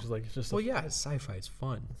 No. He was just like, it's just Well, yeah, it's sci-fi. It's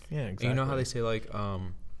fun. yeah, exactly. And you know how they say like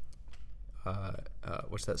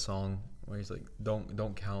what's that song where he's like,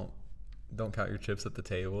 don't count your chips at the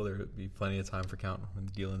table. There would be plenty of time for counting when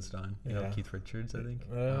the dealing's done. You know, Keith Richards, I think.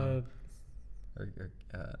 Or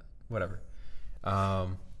whatever.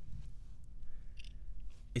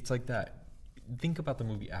 It's like that. Think about the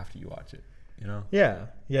movie after you watch it. You know? Yeah.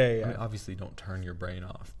 I mean, obviously, don't turn your brain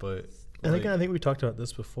off, but I think we talked about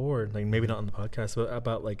this before, like maybe not on the podcast, but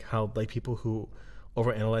about like how like people who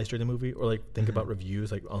overanalyze during the movie or like think about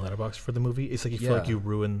reviews like on Letterboxd for the movie, it's like you feel like you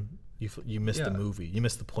missed the movie, you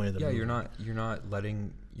missed the point of the movie.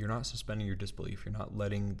 You're not suspending your disbelief. You're not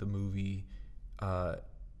letting the movie.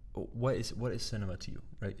 What is cinema to you,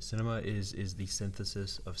 right? Cinema is the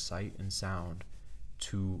synthesis of sight and sound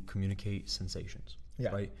to communicate sensations,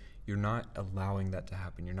 right? You're not allowing that to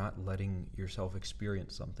happen. You're not letting yourself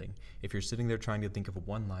experience something. If you're sitting there trying to think of a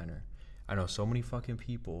one-liner, I know so many fucking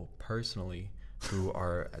people personally who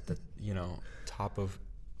are at the top of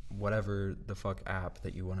whatever the fuck app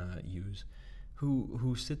that you want to use,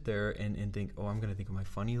 who sit there and think, oh, I'm gonna think of my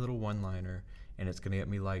funny little one-liner and it's gonna get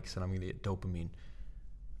me likes and I'm gonna get dopamine.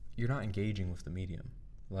 You're not engaging with the medium.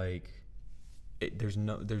 Like, there's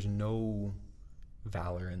no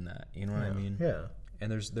valor in that. You know what I mean? Yeah.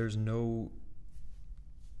 And there's no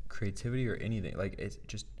creativity or anything. Like, it's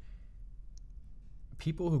just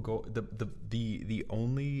people who go the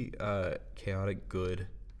only chaotic good,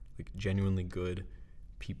 like genuinely good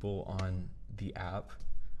people on the app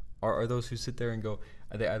are those who sit there and go,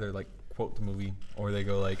 they either like quote the movie or they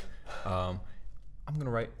go like, I'm gonna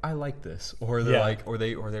write, I like this, or they're like, or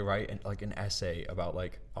they write like an essay about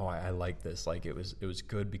like, oh, I like this, like it was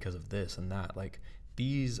good because of this and that. Like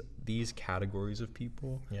these categories of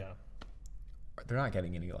people, they're not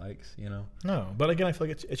getting any likes, you know. No, but again, I feel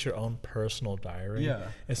like it's your own personal diary. Yeah,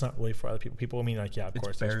 it's not really for other people. I mean, like, of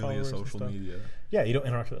course, it's barely a social media. Yeah, you don't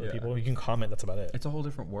interact with other people. You can comment. That's about it. It's a whole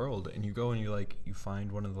different world, and you go and you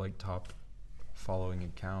find one of the like top following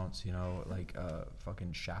accounts, you know, like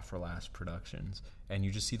fucking Shafferlass Productions, and you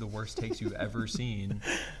just see the worst takes you've ever seen.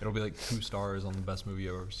 It'll be like 2 stars on the best movie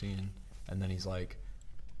I've ever seen, and then he's like,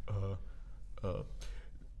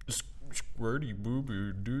 squirty boo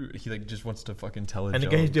boo dude. He like just wants to fucking tell it. And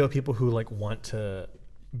again, you deal with people who like want to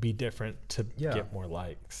be different to get more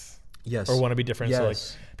likes. Yes. Or want to be different. So like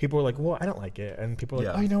people are like, well, I don't like it, and people are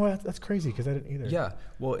like, oh, you know what? That's crazy because I didn't either. Yeah.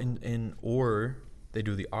 Well, or they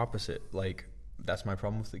do the opposite. Like, that's my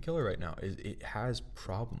problem with The Killer right now. Is it has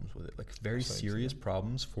problems with it, like very serious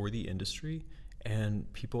problems for the industry,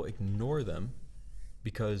 and people ignore them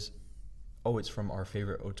because, oh, it's from our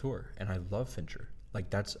favorite auteur, and I love Fincher. Like,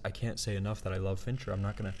 I can't say enough that I love Fincher. I'm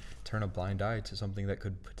not going to turn a blind eye to something that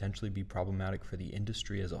could potentially be problematic for the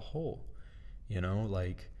industry as a whole. You know,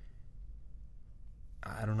 like,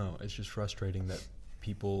 I don't know. It's just frustrating that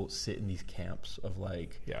people sit in these camps of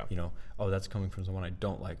like, you know, oh, that's coming from someone I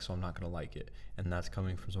don't like, so I'm not going to like it. And that's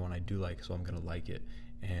coming from someone I do like, so I'm going to like it.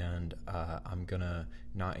 And I'm going to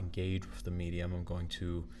not engage with the medium. I'm going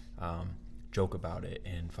to joke about it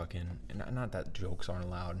and fucking, and not that jokes aren't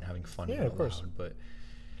allowed and having fun of course, allowed, but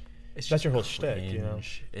it's that's your whole shtick, you know.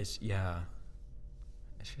 It's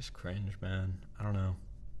just cringe, man. I don't know.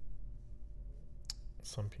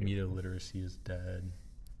 Some people, media literacy is dead.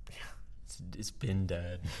 It's been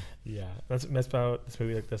dead. That's about this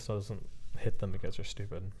movie. Like, this doesn't hit them because they're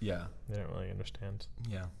stupid. They don't really understand.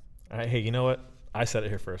 Hey, you know what? I said it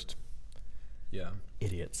here first.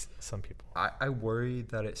 Idiots. Some people. I worry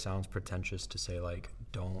that it sounds pretentious to say like,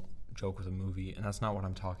 don't joke with a movie, and that's not what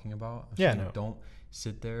I'm talking about. Don't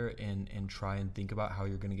sit there and try and think about how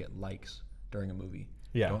you're going to get likes during a movie.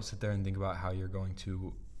 Don't sit there and think about how you're going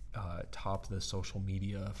to top the social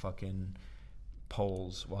media fucking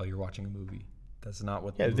polls while you're watching a movie. That's not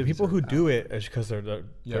what. The people who do it is because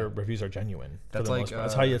their reviews are genuine. That's like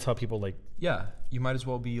that's how you tell people like. You might as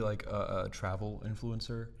well be like a travel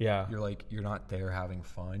influencer. You're not there having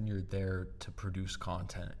fun. You're there to produce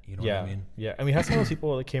content. You know what I mean? And we had some of those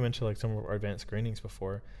people that came into like some of our advanced screenings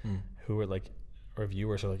before, who were like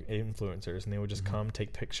reviewers or like influencers, and they would just come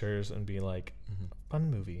take pictures and be like,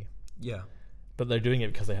 fun movie. But they're doing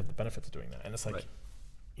it because they have the benefits of doing that, and it's like.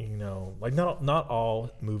 You know, like not all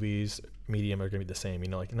movies medium are gonna be the same. You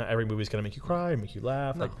know, like not every movie is gonna make you cry or make you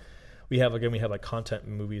laugh. No. Like we have like content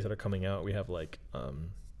movies that are coming out. We have like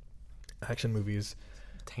action movies.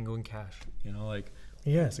 Tango and Cash. You know, like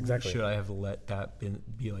yes, exactly. Should I have let that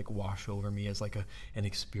be like wash over me as like an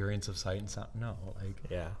experience of sight and sound? No,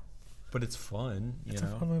 like but it's fun. It's a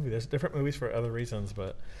fun movie. There's different movies for other reasons,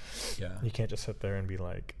 but Yeah. you can't just sit there and be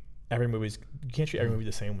like, you can't treat every movie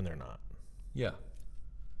the same when they're not. Yeah.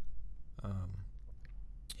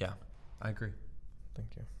 Yeah, I agree.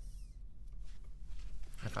 Thank you.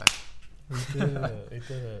 High five. We did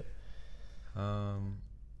it.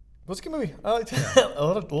 What's a good movie? I liked a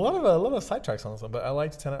lot of sidetracks on this one, but I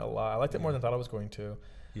liked Tenet a lot. I liked it more than I thought I was going to.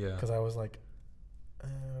 Yeah. Because I was like, I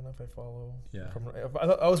don't know if I follow. Yeah.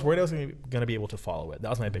 I was worried I was going to be able to follow it. That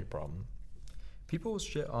was my big problem. People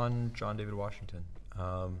shit on John David Washington.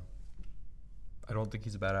 I don't think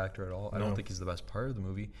he's a bad actor at all. I don't think he's the best part of the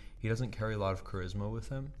movie. He doesn't carry a lot of charisma with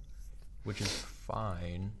him, which is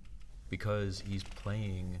fine because he's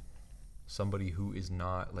playing somebody who is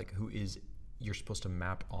not you're supposed to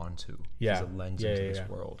map onto. Yeah. He's a lens into this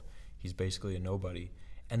world. He's basically a nobody.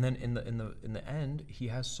 And then in the end, he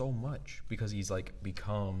has so much because he's like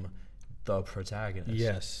become the protagonist.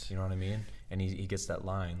 Yes. You know what I mean? And he gets that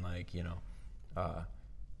line like, you know,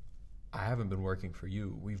 I haven't been working for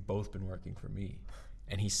you. We've both been working for me.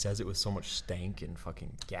 And he says it with so much stank and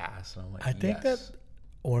fucking gas. And I'm like, I think that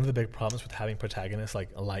one of the big problems with having protagonists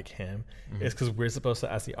like him is because we're supposed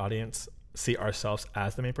to, as the audience, see ourselves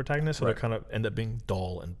as the main protagonist. So they kind of end up being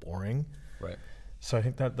dull and boring. Right. So I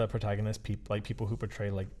think that the protagonists, people who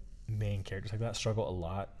portray like main characters like that, struggle a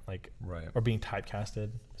lot, or being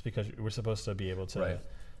typecasted. It's because we're supposed to be able to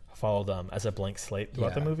follow them as a blank slate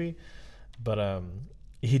throughout the movie. But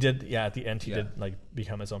he did, at the end he did like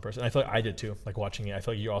become his own person. I feel like I did too, like watching it. I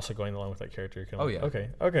feel like you're also going along with that character.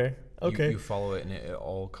 Okay. You follow it and it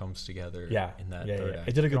all comes together. In that third act.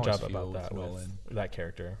 It did a good job about that with that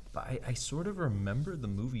character. But I sort of remember the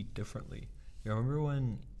movie differently. You remember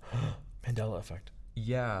when Mandela effect.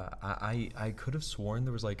 Yeah, I could have sworn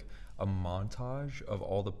there was like a montage of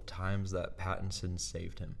all the times that Pattinson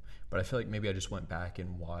saved him. But I feel like maybe I just went back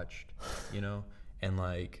and watched, you know, and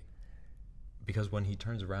like, because when he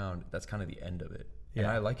turns around, that's kind of the end of it. And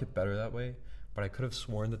I like it better that way. But I could have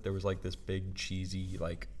sworn that there was like this big cheesy,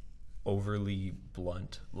 like overly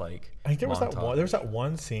blunt, like I think there was that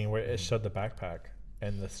one scene where it showed the backpack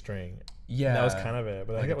and the string. Yeah, and that was kind of it.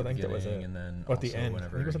 But like I think that was it. And then at the end, I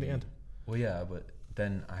think it was at the end. Well, yeah, but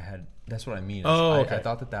then that's what I mean. Okay. I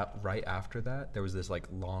thought that right after that, there was this like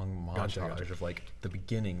long montage of like the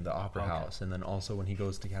beginning, the opera house, and then also when he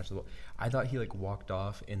goes to catch the ball. I thought he like walked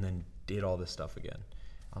off and then did all this stuff again.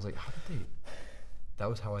 I was like, how did they? That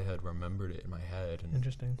was how I had remembered it in my head. And,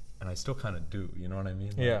 interesting. And I still kind of do, you know what I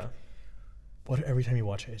mean? Like, What every time you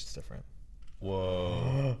watch it, it's different.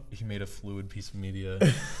 Whoa. He made a fluid piece of media.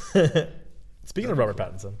 Speaking of Robert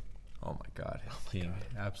Pattinson. Oh my God. King.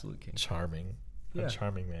 Absolute king. Charming. A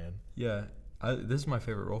charming man. Yeah. This is my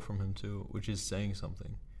favorite role from him too, which is saying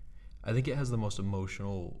something. I think it has the most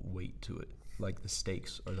emotional weight to it. Like the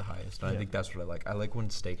stakes are the highest. And I think that's what I like. I like when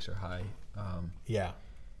stakes are high.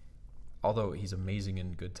 Although he's amazing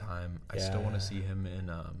in Good Time, I still want to see him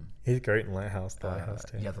in. He's great in Lighthouse. The Lighthouse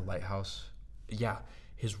too. Yeah, The Lighthouse. Yeah,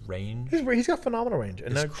 his range. He's got phenomenal range,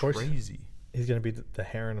 and it's of course, crazy. He's gonna be the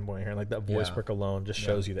Heron and Boy Heron. Like that voice work alone just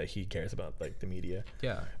shows you that he cares about like the media.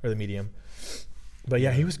 Or the medium. But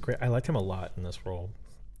he was great. I liked him a lot in this role.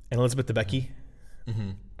 And Elizabeth Debicki,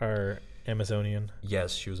 our Amazonian.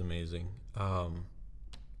 Yes, she was amazing.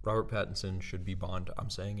 Robert Pattinson should be Bond.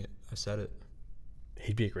 I'm saying it. I said it.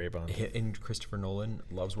 He'd be a great Bond. And Christopher Nolan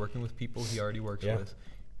loves working with people he already works with.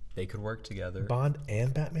 They could work together. Bond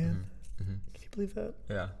and Batman? Can you believe that?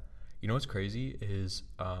 Yeah. You know what's crazy is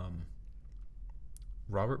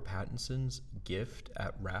Robert Pattinson's gift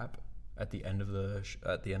at rap at the end of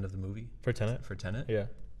the movie for Tenet. Yeah.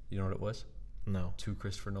 You know what it was? No. To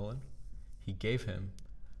Christopher Nolan. He gave him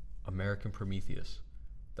American Prometheus,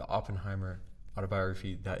 the Oppenheimer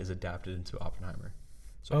autobiography that is adapted into Oppenheimer.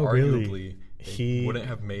 So arguably, he wouldn't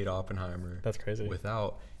have made Oppenheimer. That's crazy.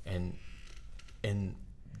 Without and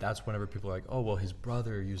that's whenever people are like, oh well, his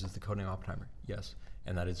brother uses the coding Oppenheimer. Yes,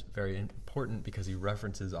 and that is very important because he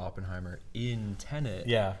references Oppenheimer in Tenet.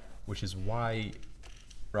 Yeah, which is why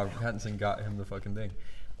Robert Pattinson got him the fucking thing,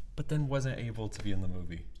 but then wasn't able to be in the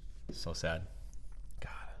movie. So sad.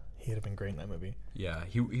 God, he'd have been great in that movie. Yeah,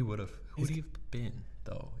 he would have. Who would he have been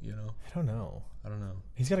though? You know. I don't know.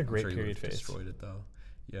 He's got a great period face. Destroyed it though.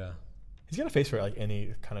 Yeah. He's got a face for like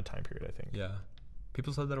any kind of time period, I think. Yeah.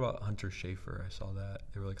 People said that about Hunter Schafer. I saw that.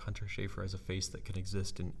 They were like, Hunter Schafer has a face that can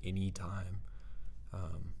exist in any time.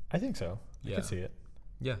 I think so. I can see it.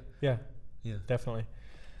 Yeah. Yeah. Yeah. Definitely.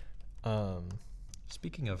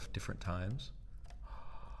 Speaking of different times,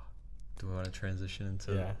 do we want to transition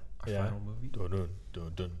into our final movie? Dun, dun,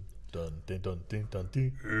 dun, dun, dun, dun, dun, dun,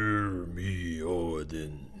 dun. Hear me,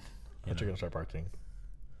 Odin. You're going to start barking.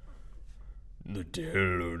 The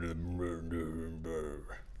tale of the murder.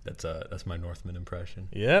 That's my Northman impression.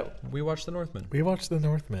 Yep. We watched The Northman. We watched The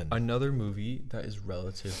Northman. Another movie that is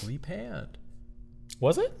relatively panned.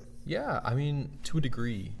 Was it? Yeah, I mean, to a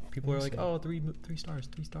degree. People are like, see. oh, three stars,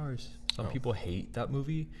 3 stars. Some people hate that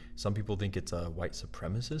movie. Some people think it's a white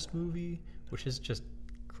supremacist movie, which is just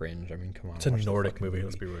cringe. I mean, come on. It's a watch the Nordic fucking movie.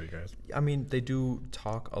 Let's be real, you guys. I mean, they do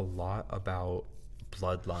talk a lot about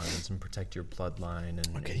bloodlines and protect your bloodline and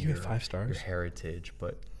Okay, and you have 5 stars. your heritage,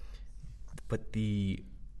 but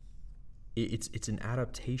it's an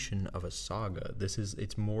adaptation of a saga.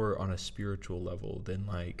 It's more on a spiritual level than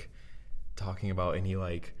like talking about any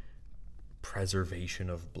like preservation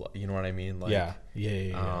of blood. You know what I mean? Like, Yeah.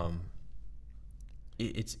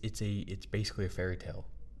 It's basically a fairy tale.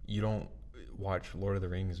 You don't watch Lord of the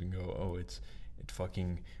Rings and go, oh, it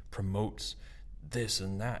fucking promotes this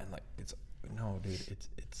and that, and like it's no, dude.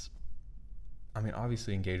 It's. I mean,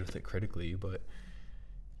 obviously engage with it critically, but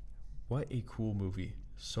what a cool movie.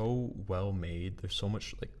 So well made. There's so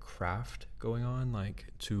much like craft going on, like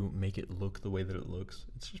to make it look the way that it looks.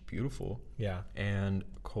 It's just beautiful. Yeah. And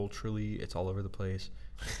culturally, it's all over the place.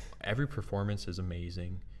 Every performance is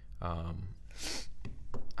amazing. I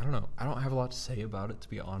don't know. I don't have a lot to say about it, to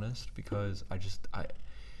be honest, because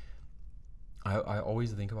I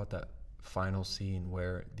always think about that final scene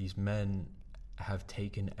where these men have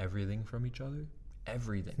taken everything from each other,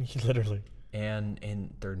 everything, Literally. and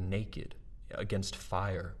they're naked against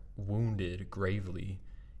fire, wounded gravely,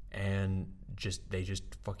 and they just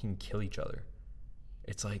fucking kill each other.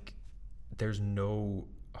 It's like there's no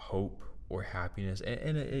hope or happiness,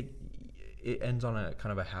 and it ends on a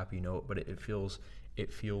kind of a happy note, but it feels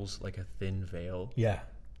like a thin veil. Yeah.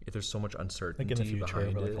 There's so much uncertainty Like in the future,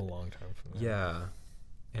 behind but like it. a long time from now. Yeah,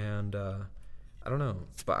 and I don't know,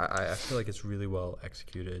 but I feel like it's really well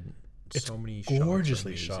executed. It's so many shots are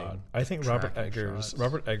gorgeously amazing. shot. I think Tracking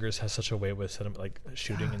Robert Eggers has such a way with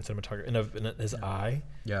shooting and cinematography in his eye.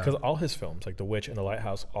 Yeah. Because all his films, like The Witch and The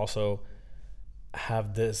Lighthouse, also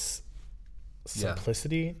have this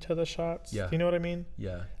simplicity to the shots. Yeah. Do you know what I mean?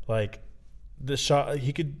 Yeah. Like the shot,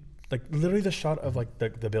 he could like literally the shot of like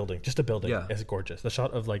the building, just a building, Yeah. is gorgeous. The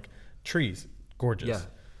shot of like trees, gorgeous. Yeah.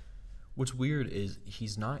 What's weird is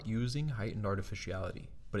he's not using heightened artificiality,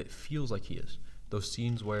 but it feels like he is. Those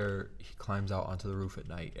scenes where he climbs out onto the roof at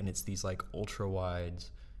night and it's these like ultra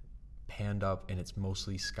wides panned up and it's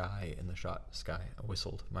mostly sky in the shot. Sky. I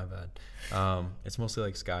whistled, my bad. It's mostly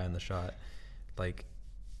like sky in the shot. Like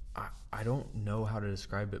I don't know how to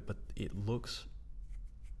describe it, but it looks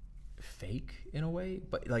fake in a way,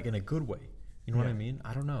 but like in a good way. You know what I mean?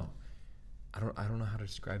 I don't know. I don't know how to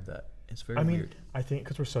describe that. It's very weird. I think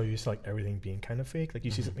because we're so used to like everything being kind of fake, like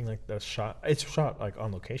you see something like that's shot, it's shot like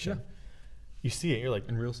on location. Yeah. You see it, you're like,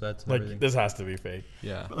 In real sets and like everything. this has to be fake.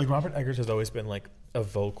 Yeah. But like Robert Eggers has always been like a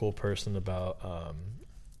vocal person about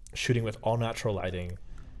shooting with all natural lighting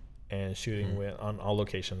and shooting with on all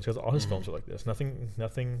locations, because all his films are like this.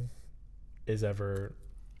 Nothing is ever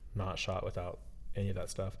not shot without any of that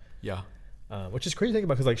stuff. Yeah. Which is crazy to think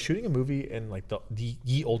about, because like shooting a movie in like the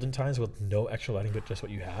ye olden times with no extra lighting but just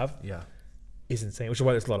what you have Yeah. is insane. Which is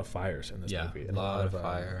why there's a lot of fires in this Yeah. movie. A lot of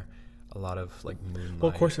fire. A lot of like moonlight.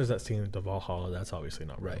 Well, of course, there's that scene with the Valhalla. That's obviously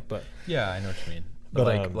not real. Right. But Yeah, I know what you mean. But,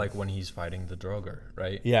 But like when he's fighting the Draugr,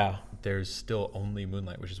 right? yeah, There's still only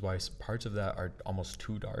moonlight, which is why parts of that are almost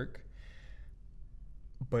too dark.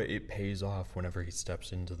 But it pays off whenever he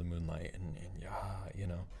steps into the moonlight, and yeah, you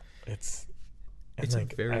know. it's It's a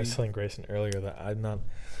like very- I was telling Grayson earlier that I'm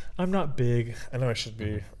not big. I know I should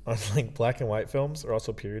be on like black and white films or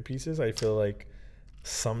also period pieces. I feel like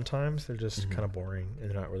sometimes they're just kind of boring and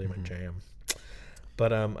they're not really my jam.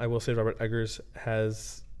 But I will say Robert Eggers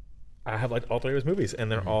I have liked all 3 of his movies,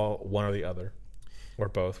 and they're all one or the other, or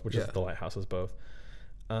both, which is The Lighthouse is both.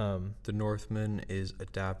 The Northman is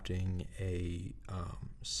adapting a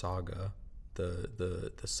saga,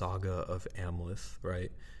 the saga of Amleth,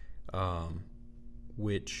 right?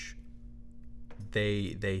 Which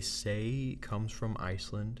they say comes from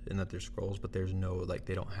Iceland and that there's scrolls, but there's no like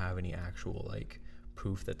they don't have any actual like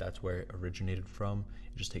proof that that's where it originated from.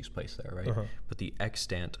 It just takes place there, right? But the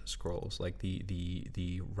extant scrolls, like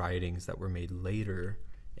the writings that were made later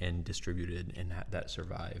and distributed and that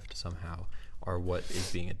survived somehow, are what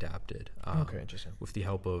is being adapted. Okay, interesting. With the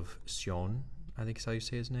help of Sion, I think is how you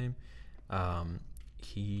say his name.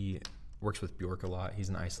 He works with Björk a lot. He's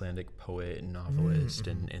an Icelandic poet and novelist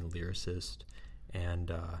and lyricist.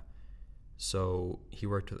 And so he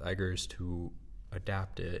worked with Eggers to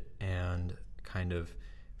adapt it and kind of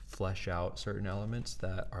flesh out certain elements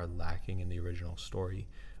that are lacking in the original story.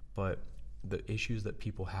 But the issues that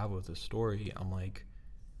people have with the story, I'm like,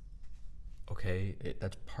 okay,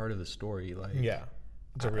 that's part of the story. Like, Yeah,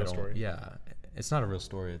 it's a real story. Yeah, it's not a real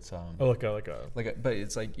story. It's But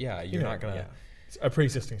it's like, yeah, you're not gonna. Yeah. It's a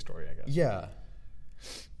pre-existing story, I guess. Yeah.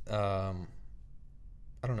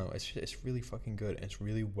 I don't know. It's really fucking good. And it's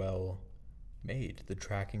really well made. The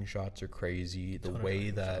tracking shots are crazy. The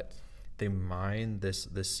way that they mine this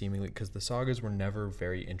seemingly, because the sagas were never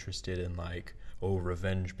very interested in like, oh,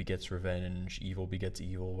 revenge begets revenge, evil begets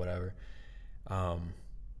evil, whatever.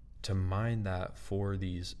 To mine that for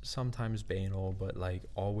these sometimes banal but like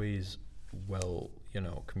always well,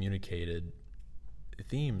 communicated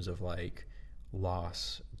themes of like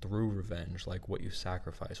loss through revenge, like what you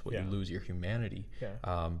sacrifice, what you lose, your humanity,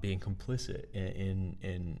 being complicit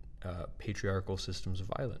in patriarchal systems of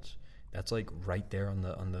violence. That's like right there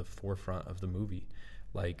on the forefront of the movie.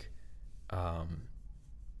 Like,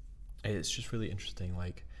 it's just really interesting,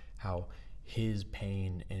 like how his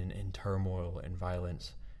pain and turmoil and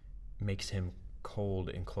violence makes him cold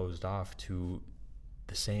and closed off to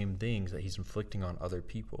the same things that he's inflicting on other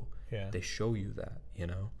people. Yeah, they show you that,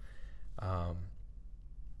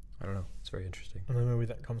 I don't know. It's very interesting. And the movie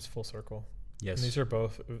that comes full circle. Yes. And they're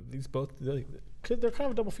kind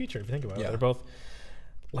of a double feature if you think about it. They're both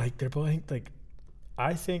I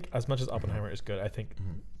think as much as Oppenheimer is good, I think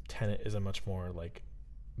Tenet is a much more like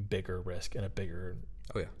bigger risk and a bigger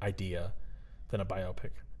idea than a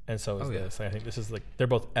biopic. And so is this. I think this is like, they're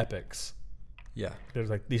both epics. Yeah. There's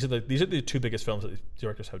like these are the two biggest films that these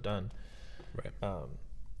directors have done. Right.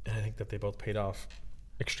 And I think that they both paid off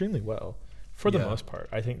extremely well for the most part.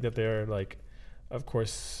 I think that they're like, of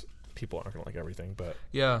course, people aren't gonna like everything, but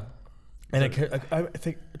and I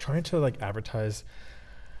think trying to like advertise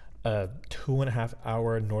a 2.5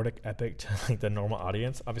 hour Nordic epic to like the normal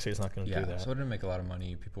audience, obviously it's not going to do that. So it didn't make a lot of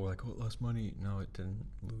money. People were like, oh, it lost money. No, it didn't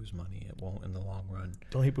lose money. It won't in the long run.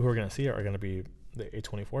 The only people who are going to see it are going to be the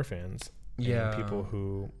A24 fans. And people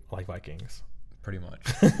who like Vikings. Pretty much.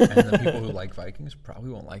 And the people who like Vikings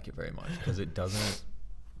probably won't like it very much because it doesn't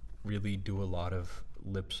really do a lot of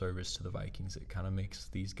lip service to the Vikings. It kind of makes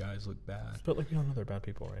these guys look bad. But like, we all know they're bad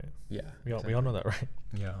people, right? Yeah. We all know that, right?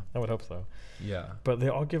 Yeah. I would hope so. Yeah. But they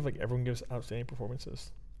all everyone gives outstanding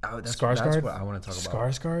performances. That's what I want to talk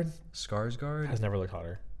about. Skarsgård has never looked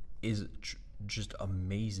hotter. Is just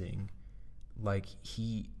amazing. Like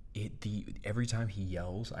every time he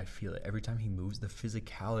yells, I feel it. Every time he moves, the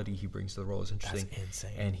physicality he brings to the role is interesting. That's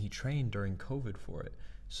insane. And he trained during COVID for it.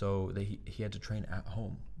 So he had to train at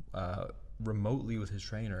home, remotely with his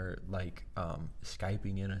trainer, like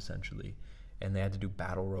Skyping in essentially. And they had to do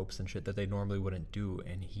battle ropes and shit that they normally wouldn't do.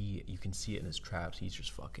 And you can see it in his traps. He's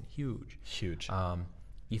just fucking huge. Huge.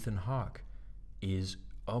 Ethan Hawke is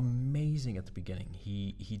amazing at the beginning.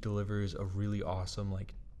 He delivers a really awesome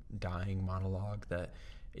like dying monologue that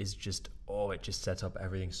is just it just sets up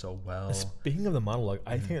everything so well. Speaking of the monologue,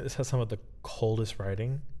 I think this has some of the coldest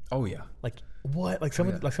writing. Oh yeah. Like what? Like some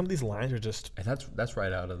of these lines are just. And that's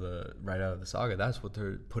right out of the saga. That's what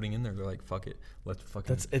they're putting in there. They're like, fuck it, let's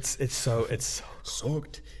fucking. It's so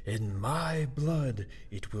soaked in my blood.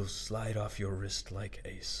 It will slide off your wrist like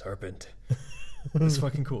a serpent. It's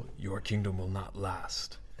fucking cool. Your kingdom will not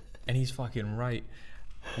last. And he's fucking right.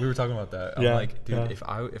 We were talking about that. I'm like, dude,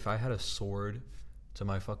 if I had a sword to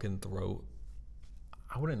my fucking throat,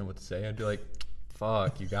 I wouldn't know what to say. I'd be like,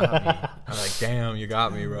 fuck, you got me. I'm like, damn, you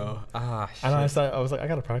got me, bro. Shit. And I was like, I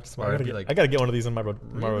gotta practice more. I gotta get one of these in my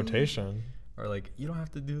rotation. Or like, you don't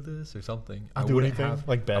have to do this or something. I'll do anything.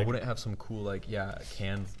 I wouldn't have some cool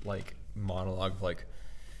canned like monologue of like,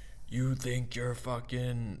 you think you're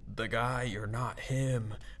fucking the guy, you're not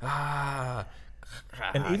him. And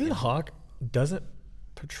Ethan Hawke doesn't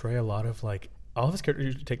portray a lot of like, all of his characters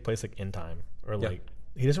usually take place like in time or like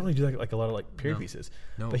he doesn't really do like a lot of like period pieces.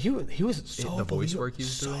 No, but he was so the voice work he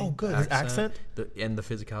was doing, so good. His accent, and the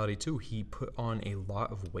physicality too. He put on a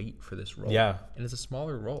lot of weight for this role. Yeah, and it's a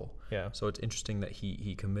smaller role. Yeah, so it's interesting that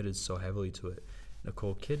he committed so heavily to it.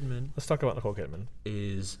 Nicole Kidman. Let's talk about Nicole Kidman.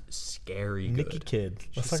 Is scary good. Nikki Kid.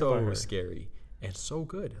 She's so scary and so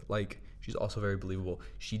good. Like, she's also very believable.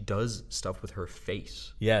 She does stuff with her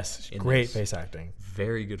face. Yes, great face acting.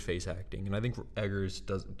 Very good face acting. And I think Eggers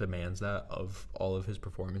demands that of all of his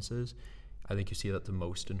performances. I think you see that the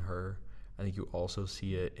most in her. I think you also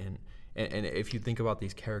see it in... And if you think about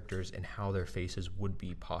these characters and how their faces would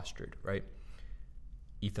be postured, right?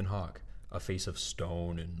 Ethan Hawke, a face of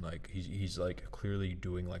stone, and like he's like clearly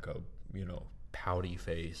doing like a, pouty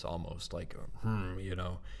face almost, like,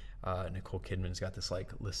 Nicole Kidman's got this like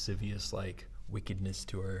lascivious like wickedness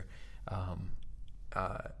to her.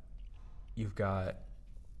 You've got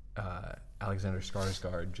Alexander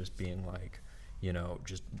Skarsgård just being like, you know,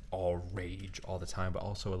 just all rage all the time, but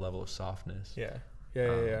also a level of softness. Yeah.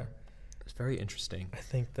 It's very interesting. I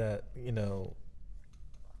think that, you know,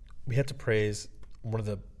 we have to praise one of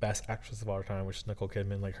the best actresses of all time, which is Nicole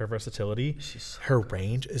Kidman. Like, her versatility, her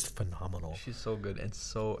range is phenomenal. She's so good,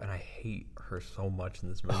 and I hate her so much in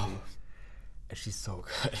this movie. And she's so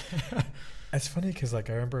good. It's funny because, like,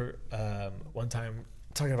 I remember one time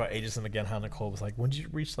talking about ageism again, how Nicole was like, when did you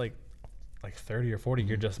reach like 30 or 40,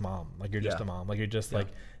 you're just mom. Like, you're just a mom. Like, you're just like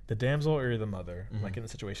the damsel or you're the mother, like, in the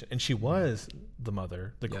situation. And she was the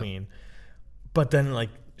mother, the queen. But then, like,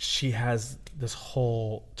 she has this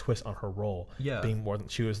whole twist on her role, being more than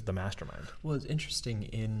she was the mastermind. Well, it's interesting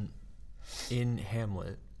in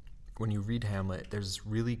Hamlet, when you read Hamlet, there's this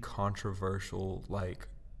really controversial, like,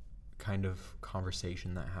 kind of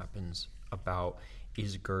conversation that happens about,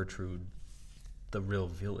 is Gertrude the real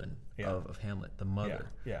villain of Hamlet, the mother?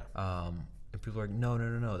 And people are like,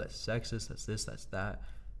 no, that's sexist, that's this, that's that.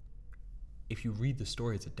 If you read the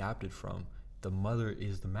story it's adapted from, the mother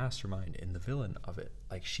is the mastermind and the villain of it.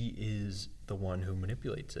 Like, she is the one who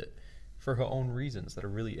manipulates it for her own reasons that are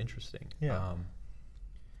really interesting.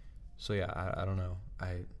 So yeah, I don't know.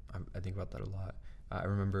 I think about that a lot. I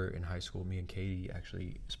remember in high school, me and Katie,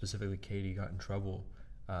 actually, specifically Katie, got in trouble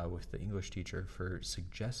with the English teacher for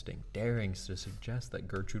daring to suggest that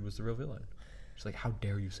Gertrude was the real villain. She's like, how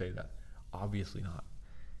dare you say that? Obviously not.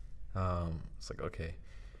 It's like, okay.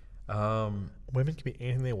 Women can be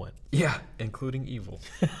anything they want. Yeah, including evil.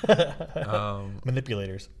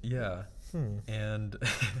 Manipulators. Yeah. And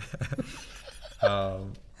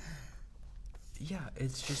yeah,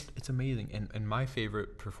 it's amazing. And my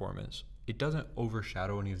favorite performance, it doesn't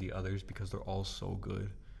overshadow any of the others because they're all so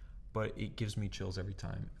good, but it gives me chills every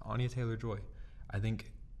time. Anya Taylor-Joy. I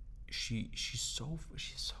think she's so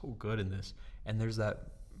good in this. And there's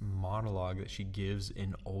that monologue that she gives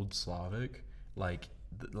in Old Slavic, like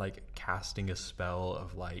casting a spell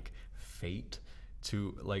of, like, fate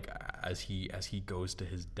to, like, as he goes to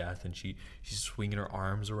his death, and she's swinging her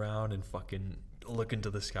arms around and fucking looking to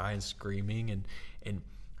the sky and screaming, and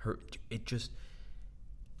her, it just,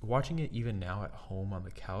 watching it even now at home on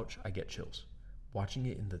the couch, I get chills. Watching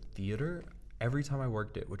it in the theater, every time I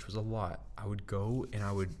worked it, which was a lot, I would go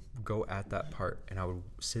at that part, and I would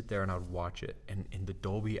sit there and I would watch it, and in the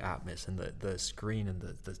Dolby Atmos and the screen and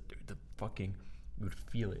the fucking, you would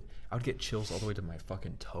feel it. I would get chills all the way to my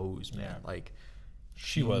fucking toes, man. Like,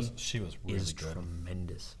 she was really good.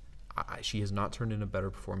 Tremendous. She has not turned in a better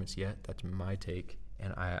performance yet. That's my take,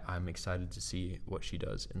 and I'm excited to see what she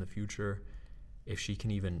does in the future. If she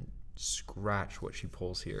can even scratch what she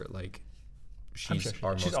pulls here, like, she's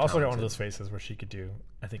also got one of those faces where she could do,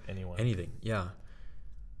 I think, anything. Yeah.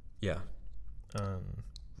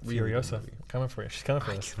 Really Furiosa, coming for you. She's coming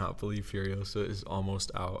for us. I cannot believe Furiosa is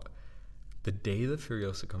almost out. The day that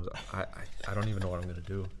Furiosa comes out, I don't even know what I'm gonna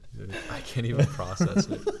do. I can't even process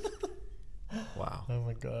it. Wow. Oh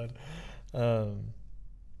my god. Yeah,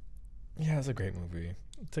 it's a great movie.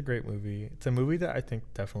 It's a movie that I think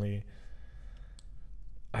I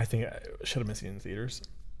should have been seen in theaters.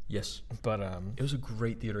 Yes. But it was a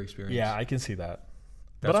great theater experience. Yeah, I can see that.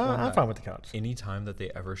 But I'm fine with the couch. Anytime that they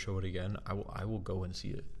ever show it again, I will go and see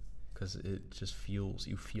it, because it just you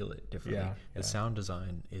feel it differently. The sound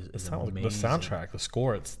design is amazing. The soundtrack, the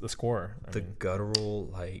score. The guttural,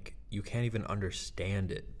 like, you can't even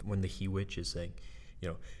understand it when the He Witch is saying, you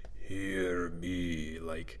know, hear me.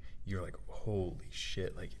 Like, you're like, holy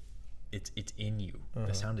shit. Like, it's in you.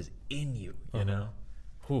 The sound is in you. You know.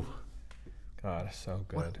 Whew. God, so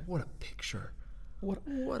good. What a picture. What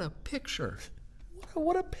a picture.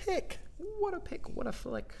 What a pick. What a pick. What a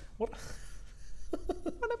flick. What a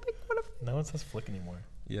pick. No one says flick anymore.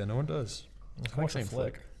 Yeah, no one does. I like saying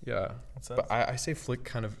flick. Yeah. But I say flick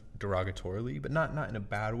kind of derogatorily, but not in a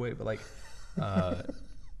bad way, but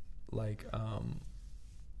like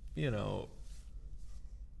you know,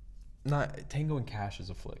 not Tango and Cash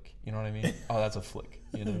is a flick. You know what I mean? Oh, that's a flick,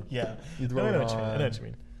 you know? Yeah. You throw it on. I know what you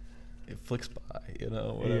mean. It flicks by, you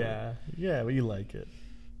know, whatever. Yeah, but you like it.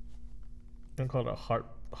 Don't call it a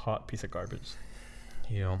hot piece of garbage.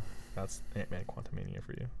 You know. That's Ant-Man Quantumania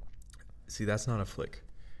for you. See, that's not a flick,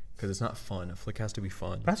 because it's not fun. A flick has to be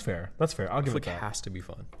fun. That's fair. I'll give it that. Flick has to be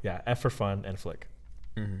fun. Yeah, F for fun and flick.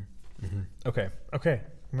 Mm-hmm. Mm-hmm. Okay.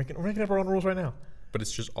 We're making up our own rules right now. But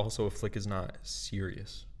it's just also, a flick is not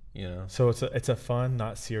serious, you know? So it's a fun,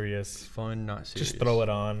 not serious. Fun, not serious. Just throw it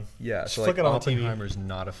on. Yeah, just so flick like it on Oppenheimer's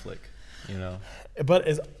not a flick, you know? But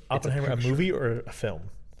is Oppenheimer a movie or a film?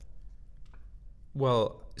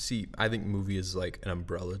 Well, see, I think movie is like an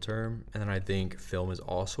umbrella term, and then I think film is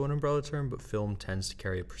also an umbrella term, but film tends to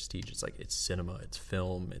carry a prestige. It's like, it's cinema, it's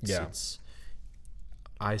film, it's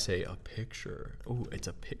I say a picture. Oh, it's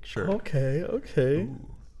a picture. Okay. Ooh,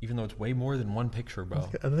 even though it's way more than one picture, bro.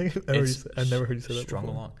 I think I've never heard you say that strung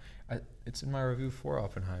before. along. It's in my review for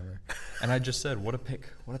Oppenheimer, and I just said, "What a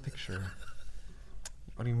picture."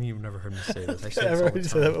 What do you mean you've never heard me say this? I say I've this never all heard the you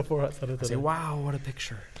say that time. before outside of I say, today. "Wow, what a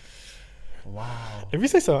picture!" Wow. If you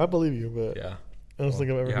say so, I believe you, but Yeah. I don't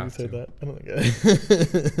think I've ever you heard you have say to. that. I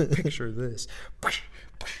don't think Picture this.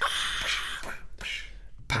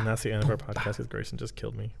 And that's the end of our podcast because Grayson just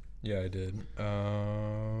killed me. Yeah, I did.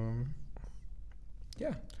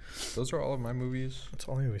 Yeah, those are all of my movies. That's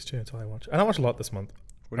all I always do. That's all I watch. I don't watch a lot this month.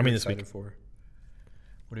 What I are mean you this week. excited for?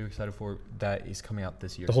 What are you excited for that is coming out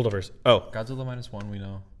this year? The Holdovers. Oh, Godzilla -1, we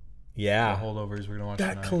know. yeah. The Holdovers, we're gonna watch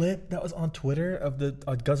That tonight. clip that was on Twitter of the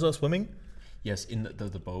Godzilla swimming. Yes, in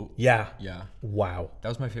the boat. Yeah. Yeah, Wow. that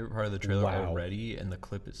was my favorite part of the trailer Wow. already, and the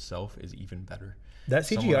clip itself is even better. That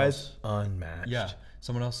Someone CGI is else- unmatched. Yeah,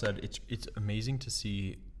 someone else said it's amazing to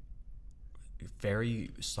see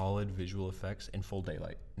very solid visual effects in full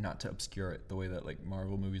daylight, not to obscure it the way that like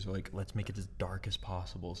Marvel movies are like, let's make it as dark as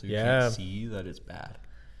possible so you Yeah. can't see that it's bad.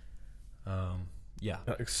 Yeah.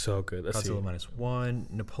 That looks so good. Let's see. Godzilla -1,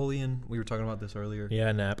 Napoleon. We were talking about this earlier.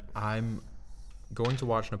 Yeah, Nap. I'm going to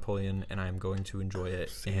watch Napoleon and I'm going to enjoy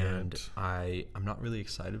it. Seen And it. I'm not really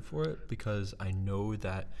excited for it because I know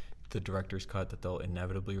that the director's cut that they'll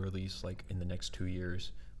inevitably release like in the next 2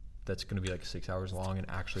 years, that's going to be like 6 hours long and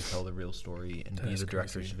actually tell the real story and That be is the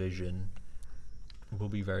director's crazy. vision, will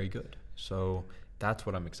be very good. So that's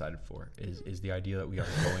what I'm excited for is the idea that we are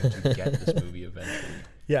going to get this movie eventually.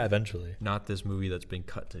 Yeah, eventually. Not this movie that's been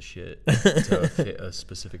cut to shit to fit a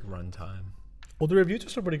specific runtime. Well, the reviews are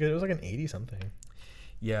still pretty good. It was like an 80 something.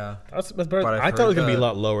 Yeah. That's better. But I've I thought it was heard gonna be a that-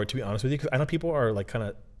 lot lower, to be honest with you, because I know people are like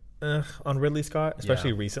kind of on Ridley Scott,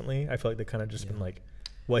 especially Yeah. recently. I feel like they kind of just Yeah. been like,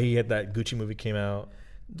 well, he had that Gucci movie came out,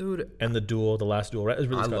 Dude, and the Last Duel, right? It was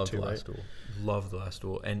Ridley I Scott love too, The right? Last Duel. Love The Last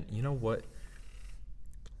Duel. And you know what?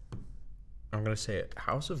 I'm going to say it.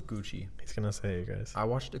 House of Gucci. He's gonna say, you guys. I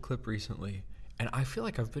watched a clip recently, and I feel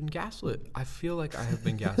like I've been gaslit. I feel like I have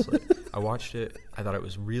been gaslit. I watched it. I thought it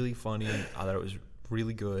was really funny. I thought it was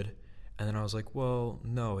really good. And then I was like, well,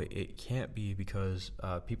 no, it can't be because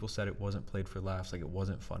people said it wasn't played for laughs, like it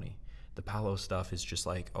wasn't funny. The Paolo stuff is just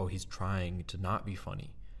like, oh, he's trying to not be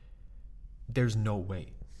funny. There's no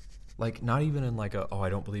way. Like, not even in like I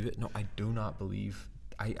don't believe it. No, I do not believe.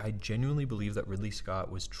 I genuinely believe that Ridley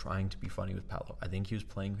Scott was trying to be funny with Paolo. I think he was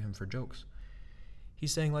playing him for jokes.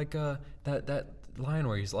 He's saying like that line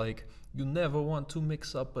where he's like, you never want to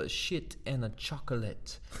mix up a shit and a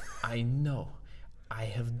chocolate. I know. I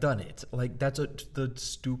have done it. Like, that's the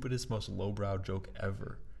stupidest, most lowbrow joke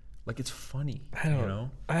ever. Like, it's funny. I don't you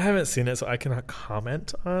know? I haven't seen it, so I cannot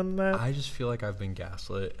comment on that. I just feel like I've been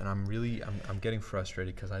gaslit, and I'm getting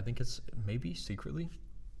frustrated because I think it's maybe secretly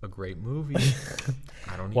a great movie.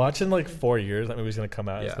 I don't know. Watch in like 4 years, that movie's gonna come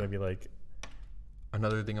out. And It's Yeah. gonna be like,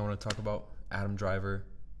 Another thing I want to talk about, Adam Driver.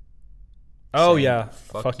 oh saying, yeah,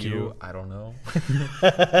 fuck you. I don't know.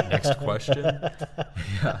 Next question.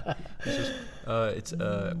 Yeah. It's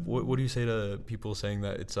just, what do you say to people saying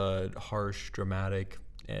that it's harsh, dramatic,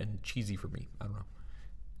 and cheesy for me? I don't know.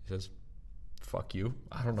 He says, fuck you.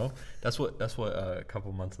 I don't know. That's what a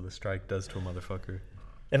couple months of the strike does to a motherfucker.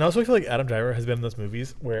 And I also feel like Adam Driver has been in those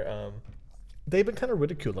movies where they've been kind of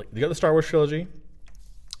ridiculed. Like, you got the Star Wars trilogy,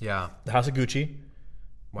 Yeah. The House of Gucci,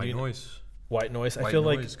 White Noise. White Noise. White I feel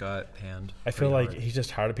Noise like got panned. I feel pretty like hard. he's just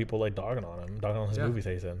tired of people like dogging on his Yeah. movies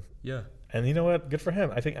that he's in. Yeah. And you know what? Good for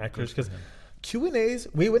him. I think actors, Good because for him. Q&As,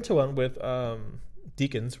 we went to one with Roger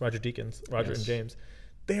Deakins, Yes. and James.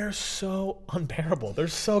 They are so unbearable. They're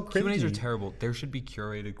so cringy. Q&As are terrible. There should be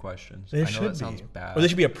curated questions. They I know should that be. sounds bad. Or they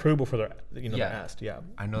should be approved before they're they're Yeah. asked. Yeah.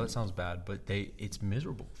 I know that sounds bad, but it's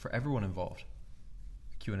miserable for everyone involved.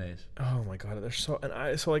 Q&As. Oh my god, they're so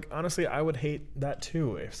like honestly, I would hate that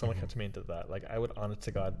too if someone came to me and did that. Like I would, honest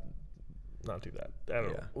to God, not do that. I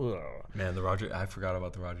don't know. Ugh. Man, I forgot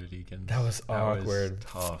about the Roger Deakins. That was awkward.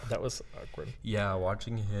 Tough. That was awkward. Yeah,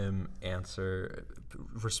 watching him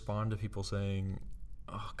respond to people saying,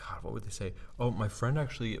 oh God, what would they say? Oh, my friend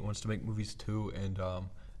actually wants to make movies too, and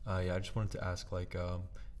yeah, I just wanted to ask, like,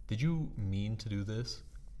 did you mean to do this?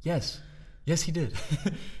 Yes, he did.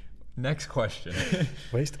 Next question.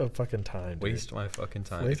 Waste of fucking time. Dude. Waste my fucking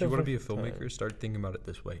time. Waste If you of want to be a fucking filmmaker, time. start thinking about it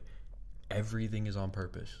this way. Everything is on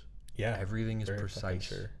purpose. Yeah. Everything is very fucking precise.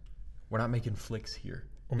 sure. We're not making flicks here.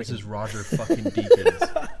 We're This making- is Roger fucking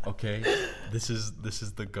Deakins. Okay? This is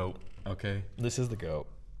the GOAT. Okay? This is the GOAT.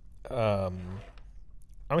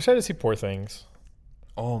 I'm excited to see Poor Things.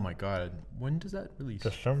 Oh my God. When does that release?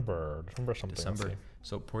 December something. December.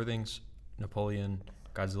 So Poor Things, Napoleon,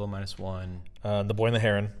 Godzilla Minus One. The Boy and the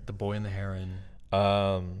Heron. The Boy and the Heron.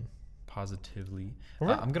 Positively.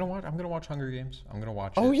 I'm gonna watch Hunger Games. I'm gonna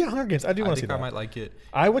watch it. Oh yeah, Hunger Games. I do want to see that. I might like it.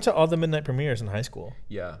 I went to all the midnight premieres in high school.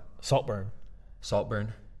 Yeah. Saltburn.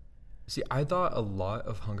 See, I thought a lot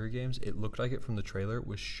of Hunger Games, it looked like it from the trailer,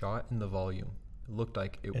 was shot in the volume. It looked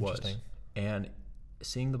like it was. And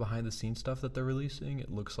seeing the behind the scenes stuff that they're releasing,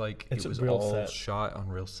 it looks like it was all shot on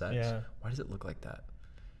real sets. Yeah. Why does it look like that?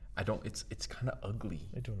 It's kind of ugly.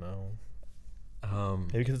 I don't know.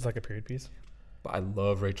 Maybe because it's like a period piece. But I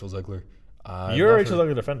love Rachel Zegler. You're a Rachel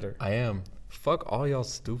Zegler defender. I am. Fuck all y'all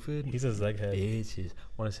stupid. He's a Zeghead. Bitches.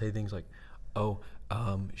 Want to say things like,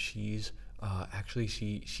 she's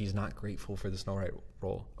she's not grateful for the Snow White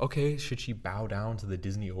role. Okay, should she bow down to the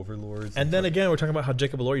Disney overlords? And then again, we're talking about how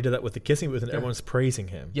Jacob Elordi did that with the kissing booth, and everyone's praising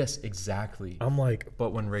him. Yes, exactly. I'm like, but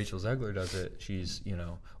when Rachel Zegler does it, she's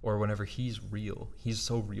or whenever he's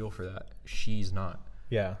so real for that. She's not.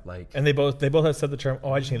 Yeah. And they both have said the term,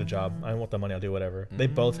 "Oh, I just need a job. I want the money. I'll do whatever." They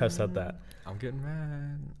both have said that. I'm getting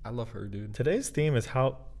mad. I love her, dude. Today's theme is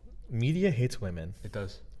how media hates women. It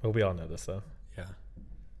does. Well, we all know this, though. Yeah.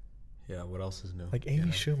 Yeah. What else is new? Like Amy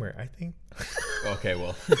Schumer, I think. Okay,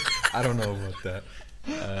 well, I don't know about that.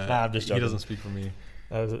 I'm just joking. He doesn't speak for me.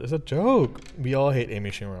 It's a joke. We all hate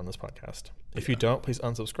Amy Schumer on this podcast. If you don't, please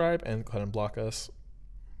unsubscribe and go ahead and block us.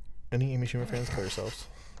 Any Amy Schumer fans, kill yourselves.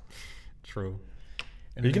 True.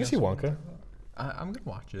 Are you going to see Wonka? I'm going to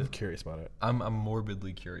watch it. I'm curious about it. I'm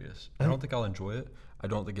morbidly curious. I don't think I'll enjoy it. I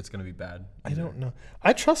don't think it's going to be bad either. I don't know.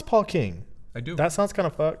 I trust Paul King. I do. That sounds kind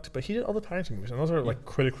of fucked, but he did all the Paddington movies, and those are like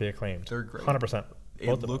critically acclaimed. They're great. 100%.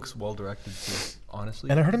 It looks well directed too, honestly.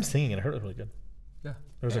 And I heard him singing, and I heard it was really good. Yeah.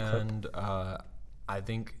 There was a clip. And I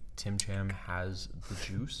think Tim Cham has the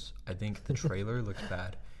juice. I think the trailer looks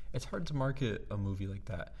bad. It's hard to market a movie like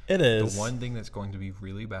that. It is. The one thing that's going to be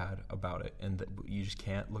really bad about it, and that you just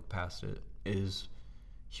can't look past it, is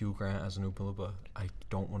Hugh Grant as an Oompa Loompa. I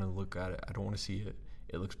don't want to look at it. I don't want to see it.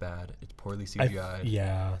 It looks bad. It's poorly CGI'd.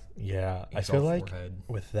 Yeah. I feel like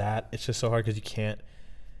with that, it's just so hard because you can't.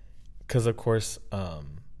 Because of course, what's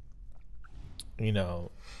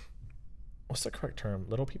the correct term?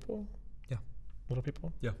 Little people. Yeah. Little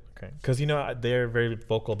people. Yeah. Okay. Because they're very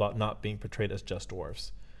vocal about not being portrayed as just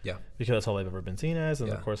dwarfs. Yeah. Because that's all they've ever been seen as,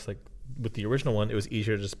 and of course, like with the original one, it was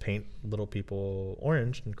easier to just paint little people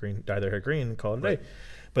orange and green, dye their hair green, and call it a day.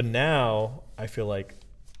 But now I feel like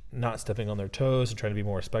not stepping on their toes and trying to be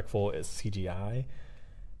more respectful is CGI,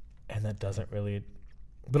 and that doesn't really.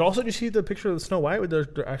 But also, did you see the picture of Snow White where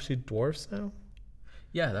they're actually dwarfs now?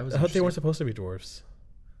 Yeah, that was. I thought they weren't supposed to be dwarfs.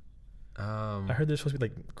 I heard they're supposed to be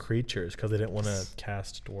like creatures because they didn't want to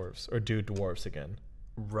cast dwarfs or do dwarfs again.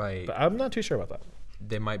 Right. But I'm not too sure about that.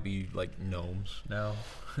 They might be like gnomes now.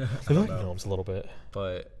 They look like gnomes a little bit.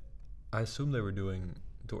 But I assume they were doing.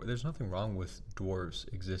 There's nothing wrong with dwarves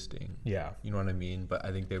existing. Yeah. You know what I mean? But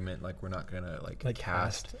I think they meant like we're not gonna like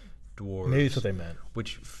cast dwarves. Maybe that's what they meant.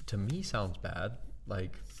 Which to me sounds bad.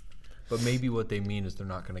 Like, but maybe what they mean is they're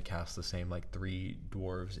not gonna cast the same like 3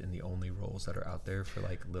 dwarves in the only roles that are out there for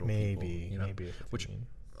like little people. You know? Maybe. Which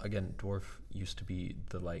again, dwarf used to be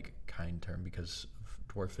the like kind term because of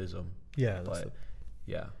dwarfism. Yeah. But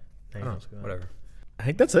yeah. I don't know, whatever. I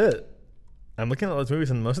think that's it. I'm looking at all those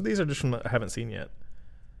movies, and most of these are just from I haven't seen yet.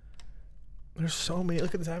 There's so many.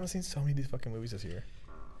 Look at this. I haven't seen so many of these fucking movies this year.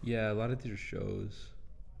 Yeah, a lot of these are shows.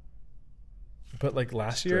 But like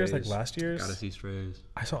last year's. Gotta see Strays.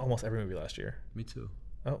 I saw almost every movie last year. Me too.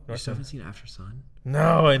 Oh, you still haven't seen After Sun?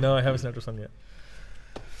 No, I know. I haven't seen After Sun yet.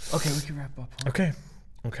 Okay, we can wrap up. Huh? Okay.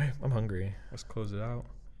 I'm hungry. Let's close it out.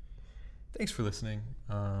 Thanks for listening.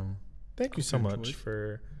 Thank you so much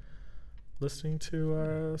for listening to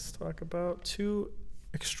us talk about 2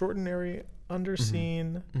 extraordinary,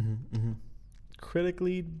 underseen,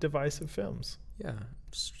 critically divisive films. Yeah,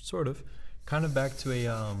 sort of. Kind of back to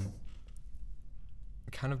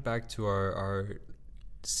our